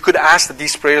 you could ask that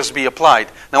these prayers be applied.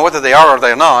 Now, whether they are or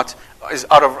they're not is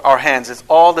out of our hands. It's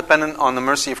all dependent on the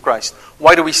mercy of Christ.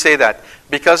 Why do we say that?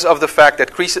 Because of the fact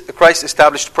that Christ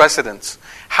established precedents.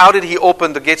 How did He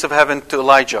open the gates of heaven to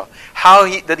Elijah? How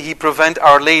did He prevent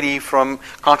Our Lady from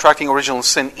contracting original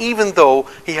sin, even though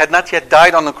He had not yet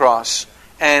died on the cross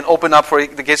and opened up for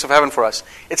the gates of heaven for us?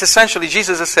 It's essentially,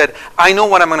 Jesus has said, I know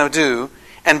what I'm going to do,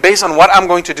 and based on what I'm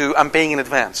going to do, I'm paying in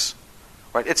advance.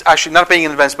 Right? It's actually not paying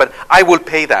in advance, but I will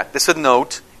pay that. This is a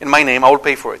note in my name, I will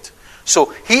pay for it.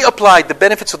 So He applied the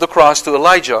benefits of the cross to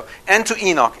Elijah and to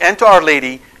Enoch and to Our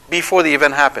Lady before the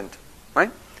event happened.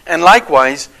 Right? And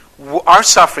likewise, our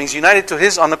sufferings united to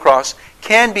His on the cross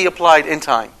can be applied in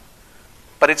time.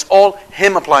 But it's all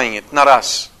Him applying it, not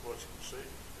us. What's it say?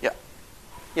 Yeah.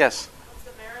 Yes. What's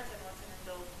the merit and what's an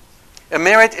indulgence? A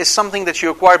merit is something that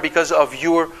you acquire because of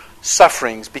your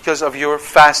sufferings, because of your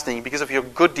fasting, because of your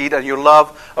good deed and your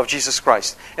love of Jesus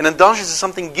Christ. An indulgence is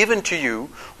something given to you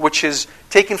which is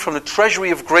taken from the treasury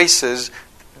of graces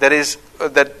that is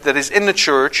in the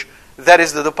church, that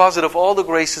is the deposit of all the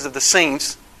graces of the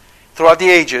saints throughout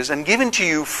the ages, and given to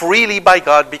you freely by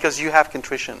God because you have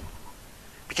contrition.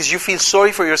 Because you feel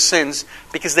sorry for your sins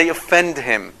because they offend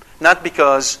Him, not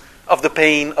because of the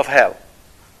pain of hell.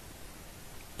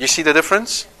 You see the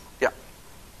difference? Yeah.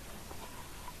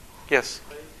 Yes.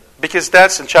 Because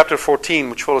that's in chapter 14,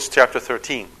 which follows chapter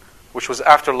 13, which was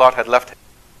after Lot had left him.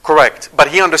 Correct. But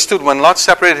he understood when Lot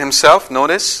separated himself,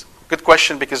 notice, Good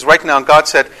question, because right now God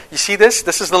said, you see this?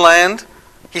 This is the land.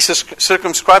 He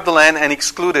circumscribed the land and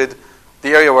excluded the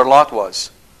area where Lot was.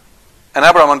 And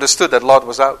Abram understood that Lot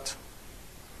was out.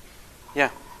 Yeah,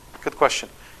 good question.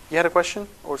 You had a question?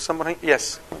 Or somebody?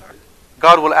 Yes.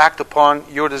 God will act upon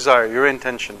your desire, your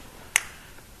intention.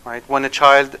 Right? When a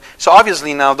child... So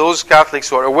obviously now those Catholics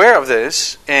who are aware of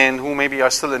this and who maybe are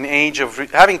still in the age of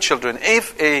having children,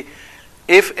 I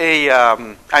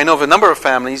know of a number of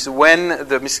families, when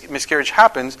the miscarriage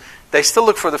happens, they still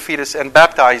look for the fetus and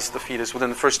baptize the fetus within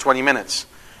the first 20 minutes.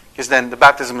 Because then the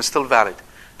baptism is still valid.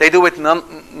 They do it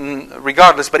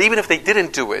regardless, but even if they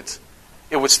didn't do it,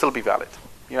 it would still be valid.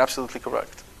 You're absolutely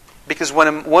correct. Because when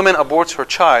a woman aborts her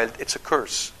child, it's a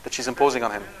curse that she's imposing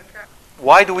on him.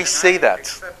 Why do we say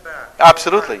that?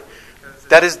 Absolutely.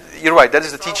 You're right, that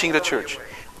is the teaching of the church.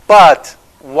 But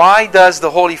why does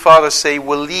the Holy Father say,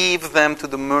 we'll leave them to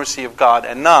the mercy of God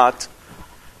and not,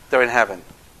 they're in heaven?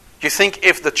 Do you think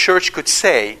if the church could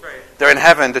say, they're in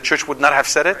heaven, the church would not have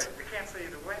said it? We can't say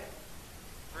either way.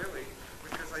 Really.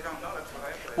 Because I don't know. That's what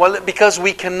I believe. Well, because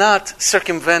we cannot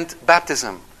circumvent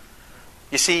baptism.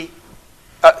 You see,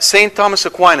 St. Thomas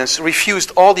Aquinas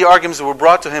refused all the arguments that were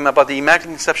brought to him about the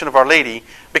Immaculate Conception of Our Lady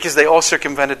because they all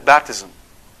circumvented baptism.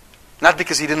 Not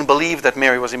because he didn't believe that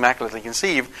Mary was immaculately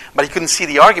conceived, but he couldn't see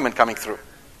the argument coming through.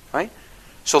 Right?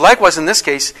 So likewise in this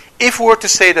case, if we were to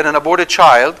say that an aborted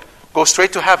child goes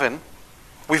straight to heaven,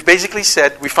 we've basically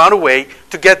said we found a way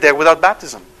to get there without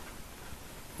baptism.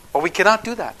 But we cannot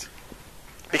do that.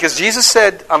 Because Jesus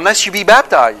said, unless you be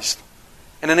baptized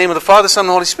in the name of the Father, Son,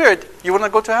 and Holy Spirit, you will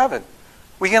not go to heaven.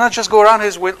 We cannot just go around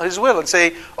His will and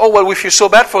say, oh, well, if you're so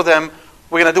bad for them,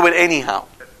 we're going to do it anyhow.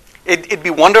 It'd be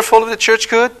wonderful if the church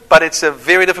could, but it's a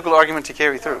very difficult argument to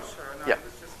carry through. Yeah.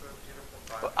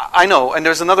 I know, and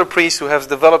there's another priest who has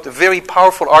developed a very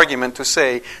powerful argument to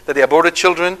say that the aborted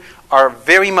children are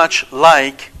very much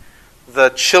like the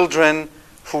children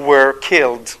who were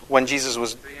killed when Jesus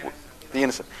was the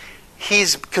innocent.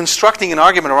 He's constructing an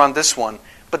argument around this one,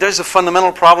 but there's a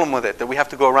fundamental problem with it that we have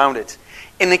to go around it.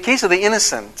 In the case of the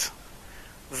innocent,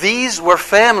 these were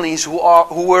families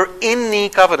who were in the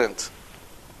covenant.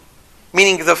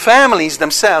 Meaning the families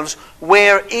themselves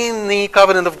were in the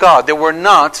covenant of God. They were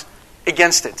not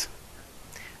against it.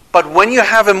 But when you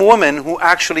have a woman who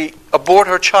actually abort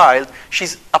her child,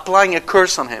 she's applying a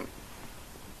curse on him.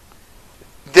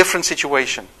 Different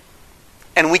situation.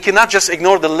 And we cannot just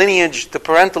ignore the lineage, the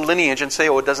parental lineage, and say,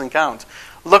 oh, it doesn't count.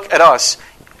 Look at us.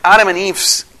 Adam and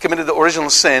Eve committed the original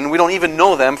sin. We don't even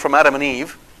know them from Adam and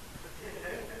Eve.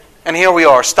 And here we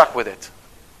are, stuck with it.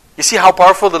 You see how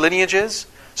powerful the lineage is?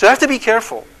 So you have to be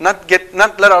careful, not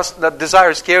let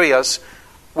desires carry us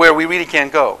where we really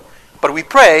can't go. But we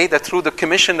pray that through the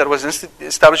commission that was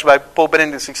established by Pope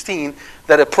Benedict XVI,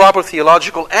 that a proper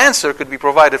theological answer could be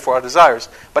provided for our desires.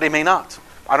 But it may not.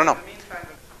 I don't know.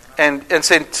 And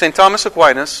St. Thomas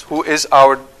Aquinas, who is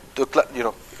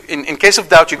in case of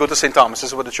doubt, you go to St. Thomas. This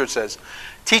is what the church says.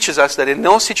 Teaches us that in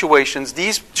those situations,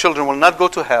 these children will not go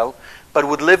to hell, but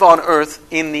would live on earth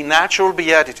in the natural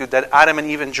beatitude that Adam and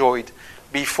Eve enjoyed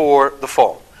before the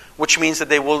fall, which means that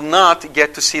they will not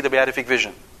get to see the beatific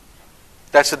vision.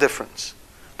 That's the difference.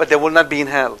 But they will not be in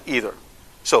hell either.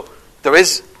 So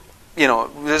there's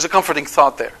a comforting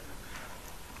thought there.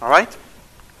 All right?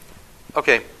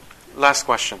 Okay, last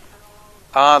question.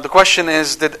 The question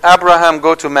is, did Abraham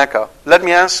go to Mecca? Let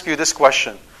me ask you this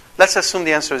question. Let's assume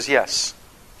the answer is yes.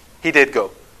 He did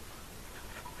go.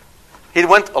 He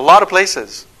went a lot of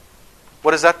places.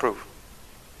 What does that prove?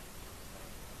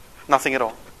 Nothing at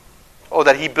all. Oh,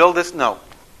 that he built this? No.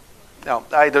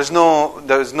 There's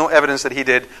no evidence that he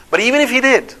did. But even if he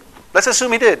did, let's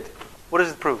assume he did. What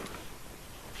does it prove?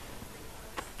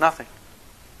 Nothing.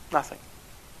 Nothing.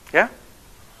 Yeah?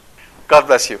 God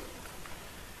bless you.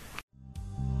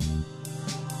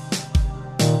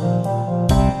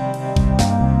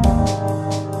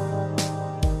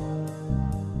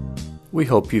 We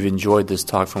hope you've enjoyed this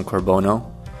talk from Corbono.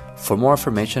 For more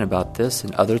information about this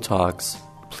and other talks,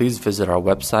 please visit our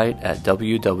website at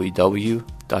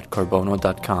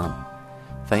www.corbono.com.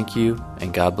 Thank you,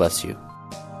 and God bless you.